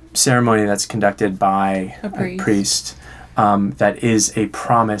ceremony that's conducted by a priest that is a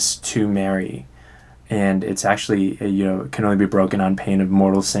promise to marry. And it's actually, it can only be broken on pain of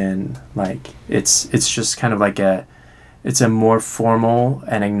mortal sin. Like, it's just kind of like it's a more formal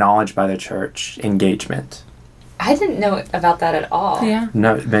and acknowledged by the church engagement. I didn't know about that at all. Yeah.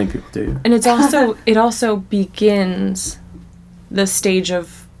 No, many people do. And it also begins the stage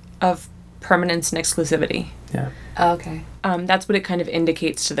of permanence and exclusivity. Yeah. Oh, okay. That's what it kind of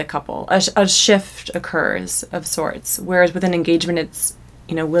indicates to the couple. A shift occurs of sorts. Whereas with an engagement, it's,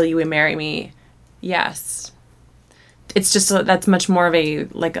 will you marry me? Yes. It's just that's much more of a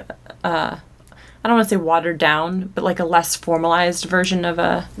I don't want to say watered down, but like a less formalized version of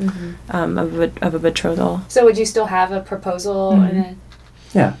a of a betrothal. So would you still have a proposal and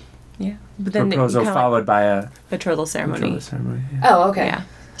Yeah. Yeah. But then Proposal followed by a betrothal ceremony. Yeah. Oh, okay. Yeah.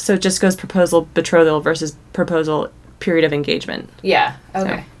 So it just goes proposal, betrothal versus proposal, period of engagement. Yeah.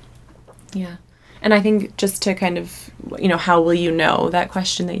 Okay. So, yeah. And I think just to kind of, how will you know, that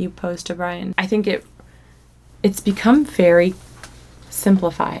question that you posed to Brian, I think it's become very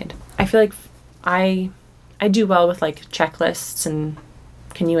simplified. I feel like I do well with like checklists and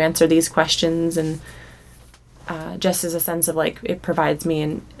can you answer these questions, and just as a sense of like, it provides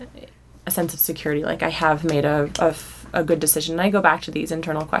me a sense of security, like I have made a good decision. And I go back to these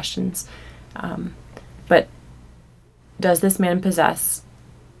internal questions. But does this man possess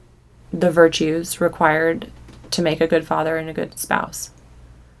the virtues required to make a good father and a good spouse?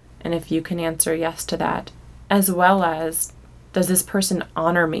 And if you can answer yes to that, as well as does this person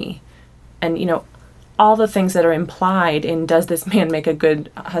honor me? And, all the things that are implied in does this man make a good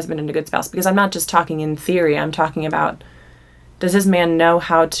husband and a good spouse? Because I'm not just talking in theory, I'm talking about Does this man know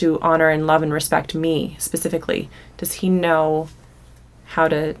how to honor and love and respect me specifically? Does he know how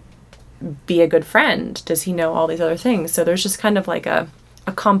to be a good friend? Does he know all these other things? So there's just kind of like a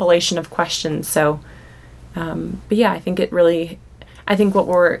compilation of questions. So, but yeah, I think what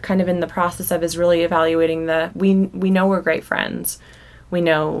we're kind of in the process of is really evaluating we know we're great friends. We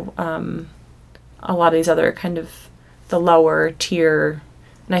know a lot of these other kind of the lower tier,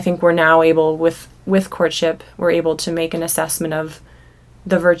 and I think we're now able with courtship, we're able to make an assessment of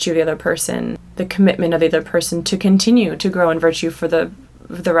the virtue of the other person, the commitment of the other person to continue to grow in virtue for the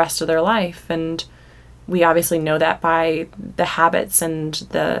rest of their life. And we obviously know that by the habits and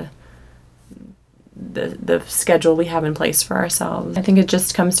the schedule we have in place for ourselves. I think it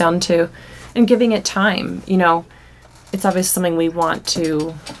just comes down to, and giving it time. You know, it's obviously something we want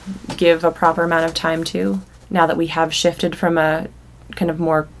to give a proper amount of time to, now that we have shifted from a kind of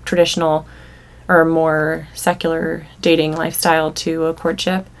more traditional or more secular dating lifestyle to a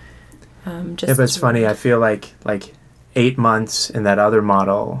courtship. But it's funny. I feel like 8 months in that other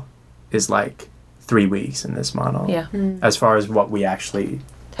model is like 3 weeks in this model. Yeah. As far as what we actually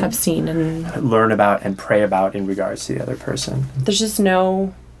have seen and learn about and pray about in regards to the other person. There's just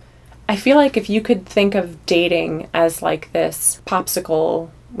no... I feel like if you could think of dating as like this popsicle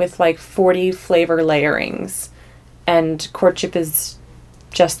with like 40 flavor layerings, and courtship is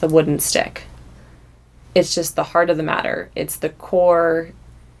just the wooden stick. It's just the heart of the matter. It's the core.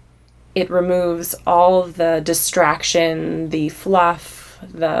 It removes all of the distraction, the fluff,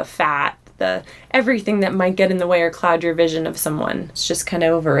 the fat, the everything that might get in the way or cloud your vision of someone. It's just kind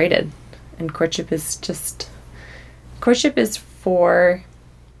of overrated. And courtship is for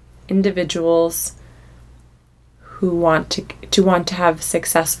individuals who want to have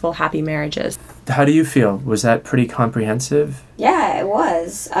successful, happy marriages. How do you feel? Was that pretty comprehensive? Yeah, it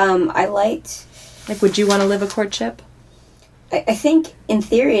was. I liked... Like, would you want to live a courtship? I think in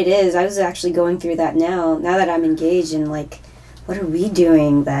theory it is. I was actually going through that now that I'm engaged, and like, what are we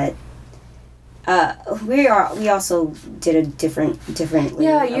doing that... we also did a differently.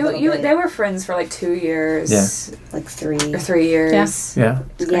 Yeah, they were friends for like 2 years. Yeah. Like 3. Or 3 years. Yeah.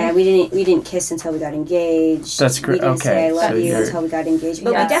 Yeah, we didn't kiss until we got engaged. That's great. We didn't say I love So you until we got engaged.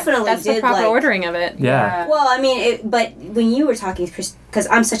 But Yes. we definitely That's did the proper like... ordering of it. Yeah. Well, I mean, but when you were talking, because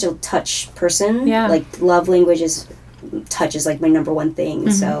I'm such a touch person, Yeah. like love language is, touch is like my number one thing.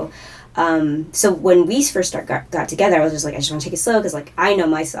 Mm-hmm. So when we first got together, I was just like, I just want to take it slow because like I know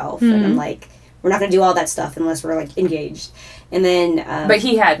myself, and I'm like, we're not gonna do all that stuff unless we're like engaged. And then, But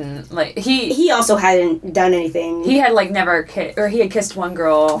he hadn't, like, he also hadn't done anything. he had like never he had kissed one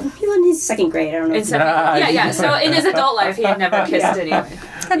girl. He was in his second grade. I don't know. In yeah. So in his adult life, he had never kissed anyone.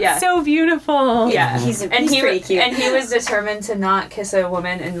 That's so beautiful. Yeah, He's and he pretty cute. and he was determined to not kiss a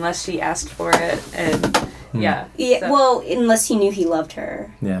woman unless she asked for it, and yeah. So. Well, unless he knew he loved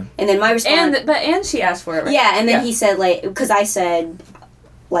her. Yeah. And then my response. And she asked for it. Right? Yeah, and then he said like, because I said,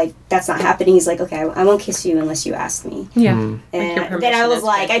 like, that's not happening. He's like, okay, I won't kiss you unless you ask me. Yeah. And your then I was permission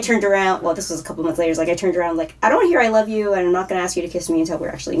like, is I turned around. Well, this was a couple months later. Like, I turned around, like, I don't want to hear I love you, and I'm not going to ask you to kiss me until we're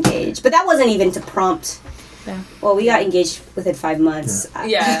actually engaged. But that wasn't even to prompt. Yeah. Well, we got engaged within 5 months.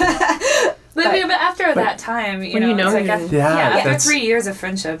 Yeah. But after that time, you know it's like after, after 3 years of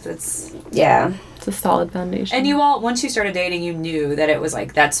friendship, it's yeah. It's a solid foundation. And you all, once you started dating, you knew that it was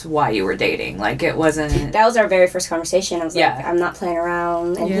like that's why you were dating. Like it wasn't. That was our very first conversation. I was like, I'm not playing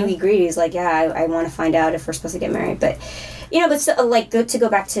around, and he agreed. He was like, yeah, I want to find out if we're supposed to get married. But but so, like to go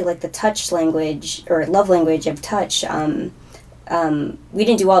back to like the touch language or love language of touch. We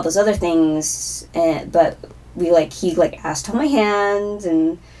didn't do all those other things, but he asked to hold my hand,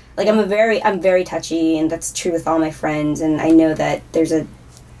 and like I'm very touchy, and that's true with all my friends, and I know that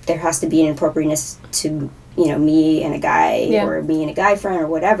there has to be an appropriateness to me and a guy or me and a guy friend or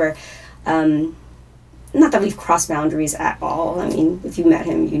whatever. Not that we've crossed boundaries at all. I mean, if you met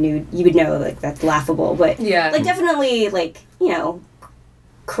him, you would know like that's laughable, but like definitely like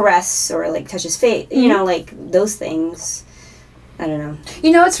caress or like touch his face, like those things. I don't know.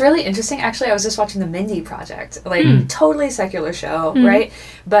 It's really interesting. Actually, I was just watching the Mindy Project, like totally secular show, right?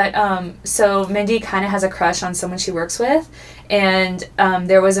 But so Mindy kind of has a crush on someone she works with, and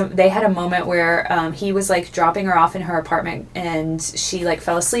they had a moment where he was like dropping her off in her apartment, and she like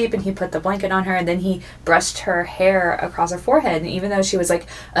fell asleep, and he put the blanket on her, and then he brushed her hair across her forehead, and even though she was like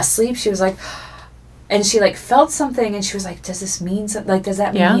asleep, she was like. And she like felt something, and she was like, "Does this mean something? Like, does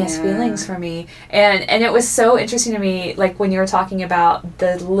that mean he has feelings for me?" And it was so interesting to me, like when you were talking about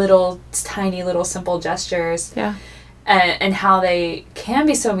the little, tiny, little, simple gestures, and how they can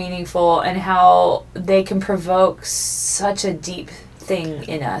be so meaningful, and how they can provoke such a deep thing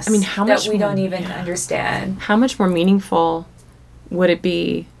in us. I mean, how much that we don't even understand. How much more meaningful would it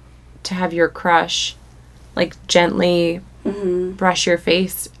be to have your crush like gently brush your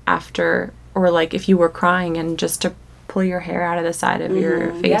face after, or like if you were crying and just to pull your hair out of the side of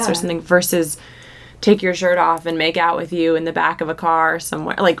your face or something, versus take your shirt off and make out with you in the back of a car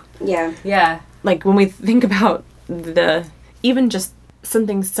somewhere. Like, Yeah. like when we think about even just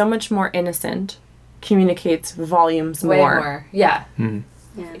something so much more innocent communicates volumes Way more. more. Yeah.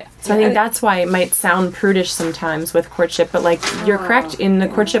 Yeah. So I think that's why it might sound prudish sometimes with courtship, but like you're correct in the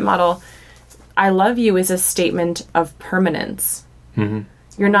courtship model. I love you is a statement of permanence.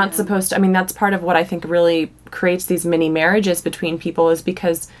 You're not supposed to, I mean, that's part of what I think really creates these mini marriages between people, is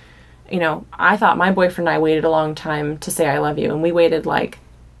because, you know, I thought my boyfriend and I waited a long time to say I love you, and we waited like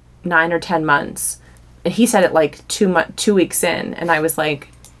 9 or 10 months. And he said it like 2 weeks in, and I was like,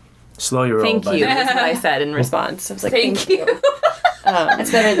 Slow your roll, thank buddy. you, is what I said in response. I was like, thank you.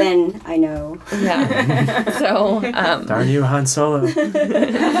 That's better than I know. Yeah. So, Darn you, Han Solo.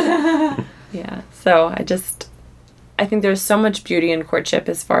 yeah. So I think there's so much beauty in courtship,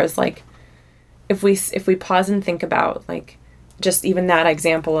 as far as like, if we pause and think about like just even that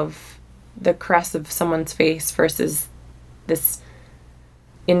example of the caress of someone's face versus this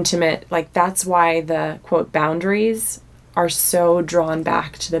intimate, like that's why the quote boundaries are so drawn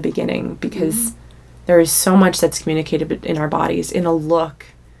back to the beginning, because there is so much that's communicated in our bodies, in a look,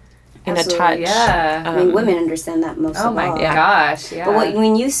 in Absolutely, a touch. Yeah. I mean, women understand that most Oh of my all. gosh. Yeah. But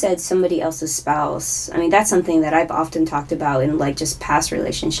when you said somebody else's spouse, I mean, that's something that I've often talked about in like just past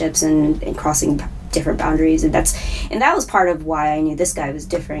relationships and crossing different boundaries. And that was part of why I knew this guy was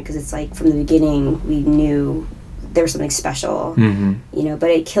different, because it's like from the beginning we knew there was something special, you know, but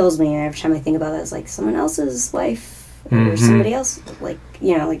it kills me every time I think about that. It's like someone else's life or somebody else, like,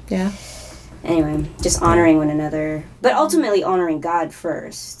 you know, like, Yeah. anyway, just honoring one another, but ultimately honoring God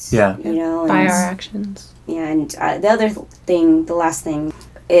first. Yeah. You know, By and our actions. yeah, and the last thing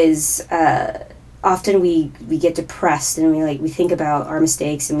is often we get depressed and we think about our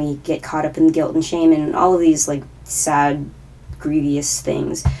mistakes and we get caught up in guilt and shame and all of these like sad, grievous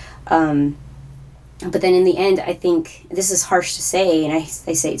things. But then in the end, I think this is harsh to say, and I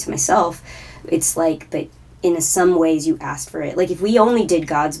say it to myself. It's like, but in some ways you asked for it. Like if we only did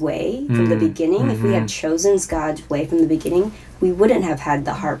God's way from the beginning, if we had chosen God's way from the beginning, we wouldn't have had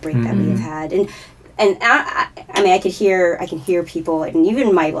the heartbreak that we have had. And I mean, I can hear people, and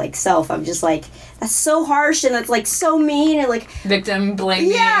even my like self. I'm just like, that's so harsh, and that's like so mean, and like victim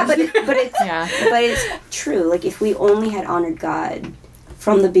blaming. yeah, but it's Yeah. but it's true. Like if we only had honored God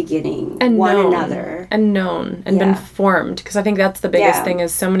from the beginning, And one known, another, and known and been Yeah. formed, because I think that's the biggest Yeah. thing,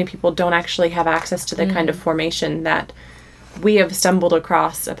 is so many people don't actually have access to the kind of formation that we have stumbled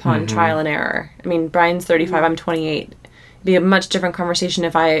across upon trial and error. I mean, Brian's 35, I'm 28. It'd be a much different conversation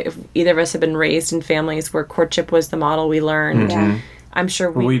if either of us had been raised in families where courtship was the model we learned. yeah. I'm sure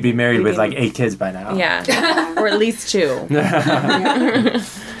We'd be married with like 8 kids by now. yeah, or at least 2.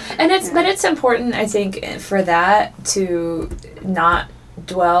 And it's important, I think, for that to not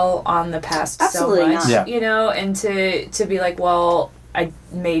dwell on the past Absolutely so much, not. Yeah. you know, and to be like, well, I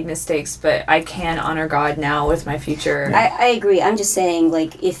made mistakes, but I can honor God now with my future. I agree. I'm just saying,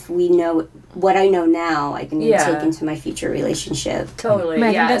 like, if we know what I know now, I can Yeah. take into my future relationship. Totally. I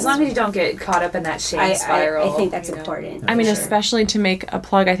think Yeah, that's- as long as you don't get caught up in that shame I spiral. think that's you know. important. I mean, for sure. especially to make a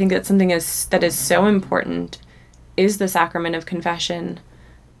plug, I think that something that is so important is the sacrament of confession.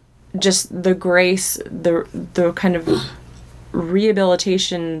 Just the grace, the kind of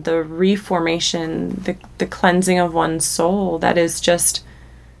rehabilitation, the reformation, the cleansing of one's soul. That is just,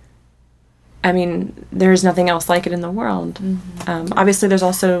 I mean, there's nothing else like it in the world. Obviously, there's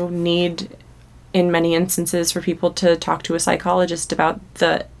also need in many instances for people to talk to a psychologist about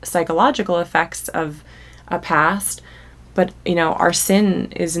the psychological effects of a past, but you know, our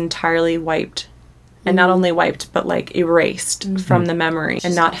sin is entirely wiped, and not only wiped but like erased from the memory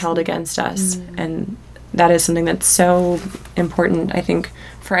and not held against us. And that is something that's so important, I think,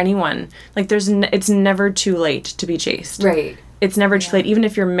 for anyone. Like it's never too late to be chaste. Right. It's never too late. Even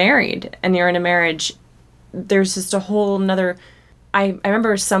if you're married and you're in a marriage, there's just a whole nother. I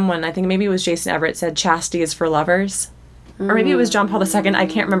remember someone, I think maybe it was Jason Everett, said chastity is for lovers. Or maybe it was John Paul II. I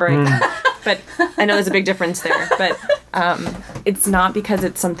can't remember. But I know there's a big difference there. But it's not because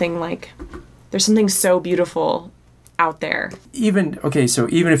it's something like, there's something so beautiful out there. So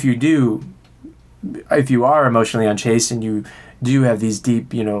even if you are emotionally unchaste and you do have these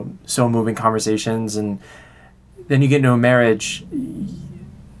deep, you know, soul-moving conversations, and then you get into a marriage,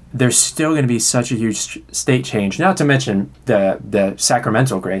 there's still going to be such a huge state change, not to mention the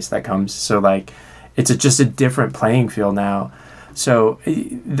sacramental grace that comes. So like it's just a different playing field now. So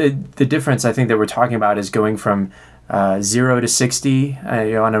the difference I think that we're talking about is going from 0 to 60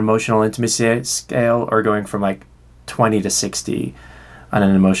 on an emotional intimacy scale, or going from like 20 to 60 on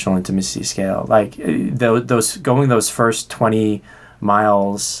an emotional intimacy scale. Like those first 20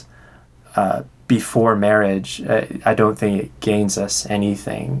 miles before marriage, I don't think it gains us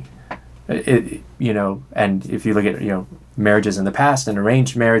anything. And if you look at marriages in the past and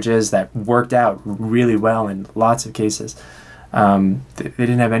arranged marriages that worked out really well in lots of cases, they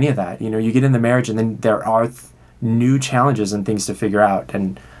didn't have any of that. You get in the marriage and then there are new challenges and things to figure out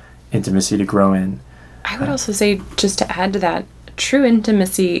and intimacy to grow in. I would also say, just to add to that, true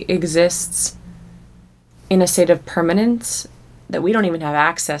intimacy exists in a state of permanence that we don't even have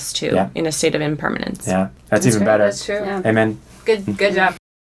access to in a state of impermanence. Yeah, that's even better. That's true. Yeah. Amen. Good job.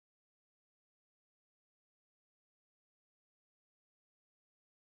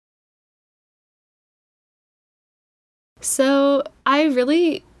 So I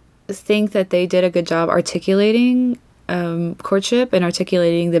really think that they did a good job articulating courtship and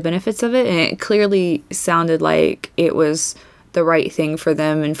articulating the benefits of it, and it clearly sounded like it was the right thing for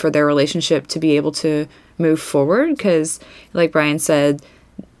them and for their relationship to be able to move forward, because like Brian said,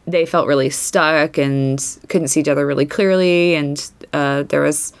 they felt really stuck and couldn't see each other really clearly, and there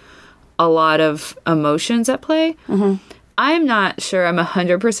was a lot of emotions at play. I'm not sure I'm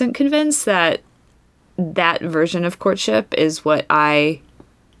 100% convinced that version of courtship is what I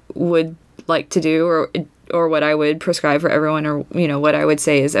would like to do, or what I would prescribe for everyone, or what I would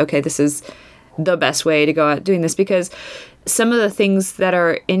say is, okay, this is the best way to go out doing this, because some of the things that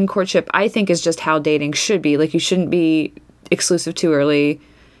are in courtship I think is just how dating should be. Like, you shouldn't be exclusive too early.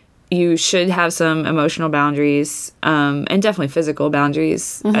 You should have some emotional boundaries, and definitely physical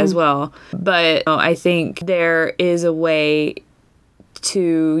boundaries as well. But I think there is a way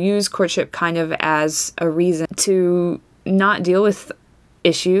to use courtship kind of as a reason to not deal with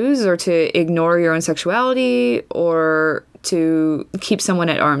issues, or to ignore your own sexuality, or to keep someone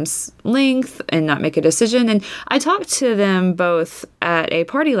at arm's length and not make a decision. And I talked to them both at a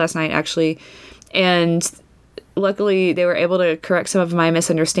party last night, actually, and luckily they were able to correct some of my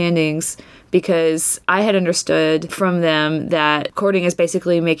misunderstandings, because I had understood from them that courting is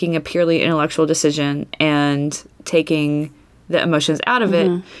basically making a purely intellectual decision and taking the emotions out of it.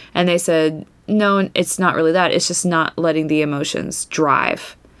 And they said, no, it's not really that. It's just not letting the emotions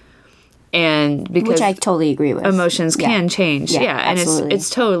drive. And because which I totally agree with. Emotions can change. Yeah, And absolutely. it's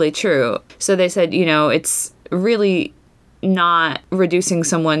totally true. So they said, it's really not reducing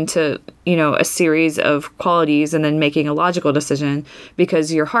someone to, a series of qualities and then making a logical decision,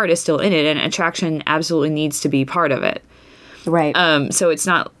 because your heart is still in it, and attraction absolutely needs to be part of it. Right. So it's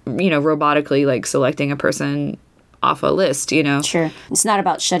not, robotically like selecting a person off a list, Sure. It's not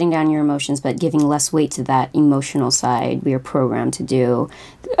about shutting down your emotions, but giving less weight to that emotional side we are programmed to do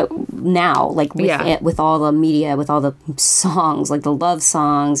now, like with all the media, with all the songs, like the love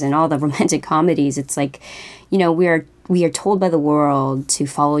songs and all the romantic comedies. It's like, we are told by the world to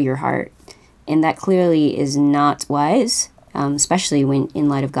follow your heart, and that clearly is not wise, especially when in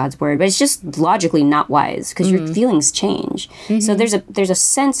light of God's word. But it's just logically not wise, because your feelings change. So there's a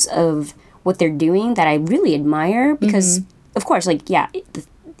sense of what they're doing that I really admire, because of course,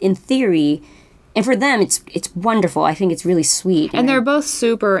 in theory, and for them it's wonderful. I think it's really sweet. And they're both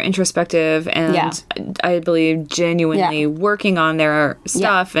super introspective and I believe genuinely working on their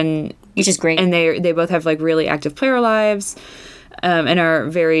stuff, and which is great. And they both have like really active prayer lives, and are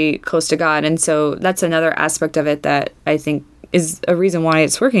very close to God. And so that's another aspect of it that I think is a reason why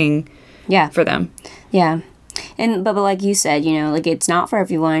it's working for them. Yeah. And but like you said, it's not for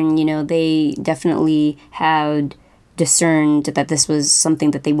everyone. They definitely had discerned that this was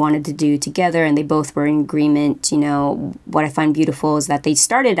something that they wanted to do together, and they both were in agreement. What I find beautiful is that they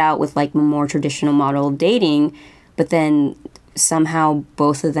started out with like a more traditional model of dating, but then somehow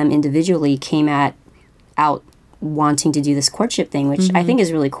both of them individually came out wanting to do this courtship thing, which I think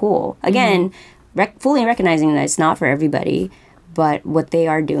is really cool. Again, fully recognizing that it's not for everybody. But what they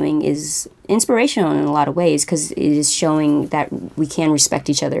are doing is inspirational in a lot of ways, because it is showing that we can respect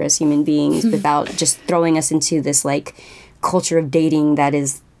each other as human beings without just throwing us into this like culture of dating that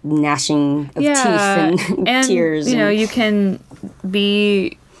is gnashing of teeth and tears. You can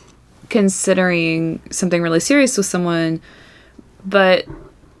be considering something really serious with someone, but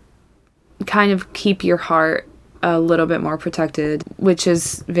kind of keep your heart a little bit more protected, which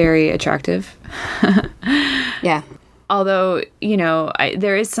is very attractive. Yeah. Although,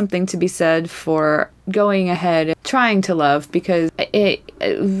 there is something to be said for going ahead and trying to love, because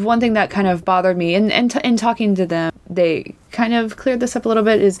one thing that kind of bothered me, and in talking to them, they kind of cleared this up a little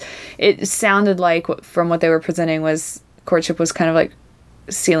bit, is it sounded like from what they were presenting was courtship was kind of like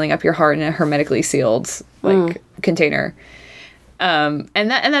sealing up your heart in a hermetically sealed like container. And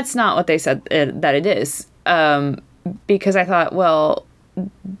that's not what they said that it is. Because I thought, well,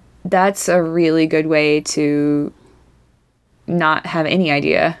 that's a really good way to not have any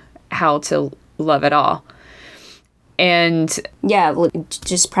idea how to love at all. And Yeah, well,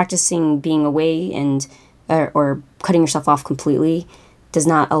 just practicing being away and or cutting yourself off completely does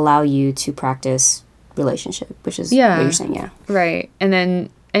not allow you to practice relationship, which is what you're saying, yeah. right. And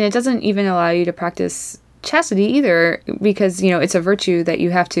it doesn't even allow you to practice chastity either, because, it's a virtue that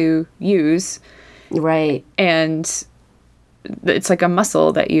you have to use. Right. And it's like a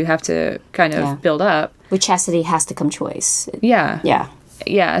muscle that you have to kind of build up. With chastity has to come choice. Yeah. Yeah.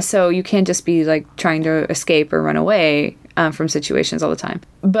 Yeah, so you can't just be like trying to escape or run away from situations all the time.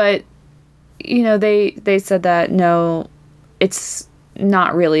 But, they said that, no, it's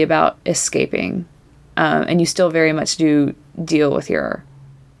not really about escaping. And you still very much do deal with your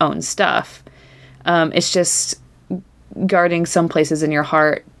own stuff. It's just guarding some places in your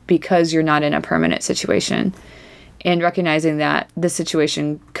heart because you're not in a permanent situation, and recognizing that the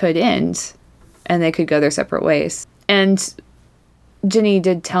situation could end and they could go their separate ways. And Jenny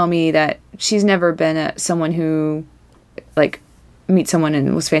did tell me that she's never been someone who like meets someone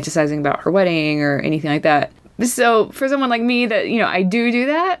and was fantasizing about her wedding or anything like that. So for someone like me that, I do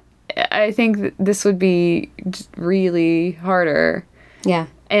that, I think that this would be just really harder. Yeah.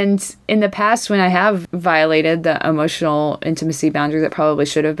 And in the past, when I have violated the emotional intimacy boundary that probably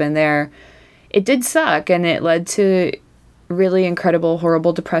should have been there, it did suck, and it led to really incredible,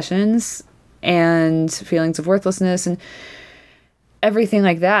 horrible depressions and feelings of worthlessness and everything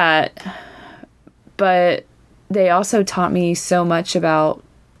like that. But they also taught me so much about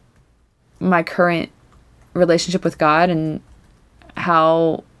my current relationship with God and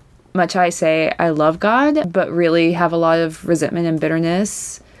how much I say I love God, but really have a lot of resentment and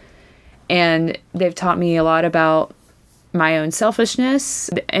bitterness. And they've taught me a lot about my own selfishness,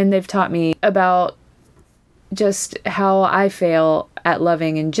 and they've taught me about just how I fail at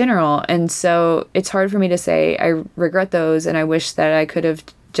loving in general. And so it's hard for me to say I regret those, and I wish that I could have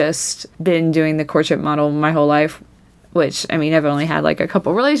just been doing the courtship model my whole life, which, I mean, I've only had like a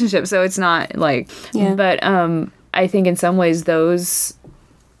couple relationships, so it's not like, but I think in some ways those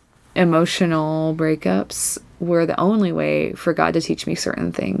emotional breakups were the only way for God to teach me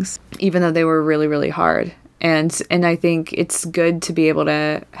certain things, even though they were really, really hard. And I think it's good to be able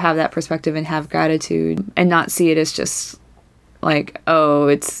to have that perspective and have gratitude and not see it as just like, oh,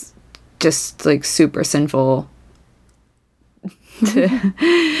 it's just like super sinful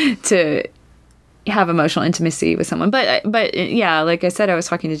to have emotional intimacy with someone. But yeah, like I said, I was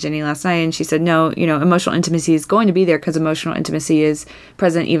talking to Jenny last night, and she said, no, emotional intimacy is going to be there because emotional intimacy is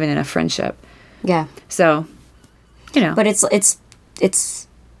present even in a friendship. Yeah. So, But it's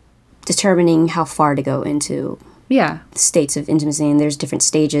determining how far to go into states of intimacy, and there's different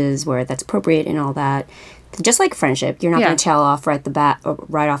stages where that's appropriate and all that. Just like friendship, you're not going to tell off right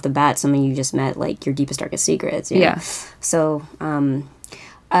off the bat someone you just met like your deepest, darkest secrets. Yeah. So,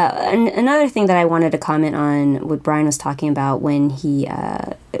 another thing that I wanted to comment on what Brian was talking about when he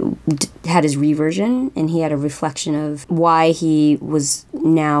had his reversion, and he had a reflection of why he was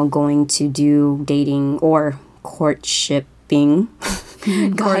now going to do dating or courtshiping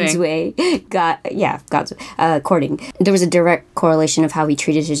God's way. God's courting. There was a direct correlation of how he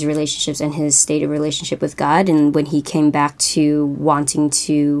treated his relationships and his state of relationship with God. And when he came back to wanting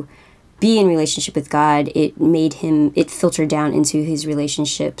to be in relationship with God, it filtered down into his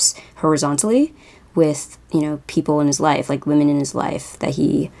relationships horizontally with, people in his life, like women in his life that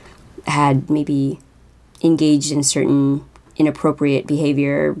he had maybe engaged in certain inappropriate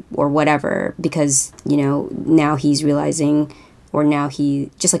behavior or whatever, because, now he's realizing, or now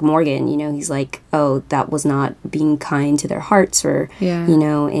he, just like Morgan, he's like, oh, that was not being kind to their hearts, or,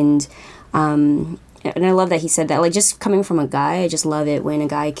 and I love that he said that, like, just coming from a guy, I just love it when a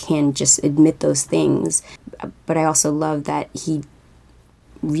guy can just admit those things. But I also love that he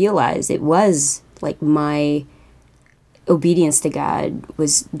realized it was, like, my obedience to God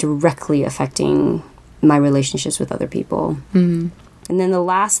was directly affecting my relationships with other people. Mm-hmm. And then the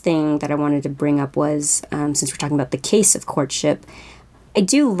last thing that I wanted to bring up was, since we're talking about the case of courtship, I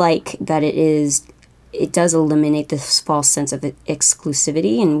do like that it does eliminate this false sense of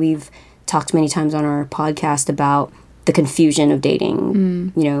exclusivity, and we've talked many times on our podcast about the confusion of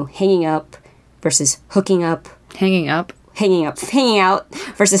dating, hanging up versus hooking up. Hanging out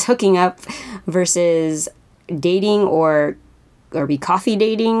versus hooking up versus dating, or are we coffee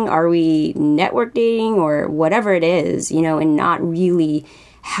dating? Are we network dating, or whatever it is, and not really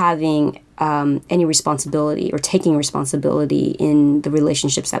having any responsibility or taking responsibility in the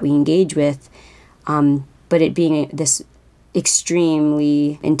relationships that we engage with, but it being this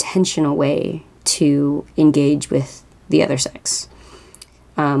extremely intentional way to engage with the other sex,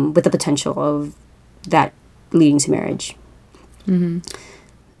 with the potential of that leading to marriage.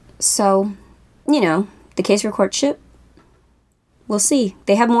 So, the case for courtship, we'll see.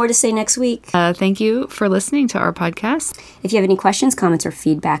 They have more to say next week. Thank you for listening to our podcast. If you have any questions, comments, or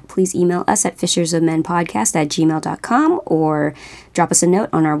feedback, please email us at fishersofmenpodcast@gmail.com or drop us a note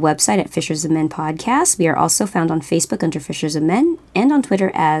on our website at Fishers of Men Podcast. We are also found on Facebook under Fishers of Men and on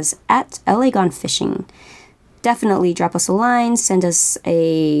Twitter as @LAGoneFishing. Definitely drop us a line, send us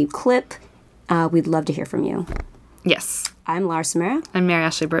a clip. We'd love to hear from you. Yes. I'm Lara Samara. I'm Mary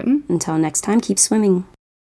Ashley Burton. Until next time, keep swimming.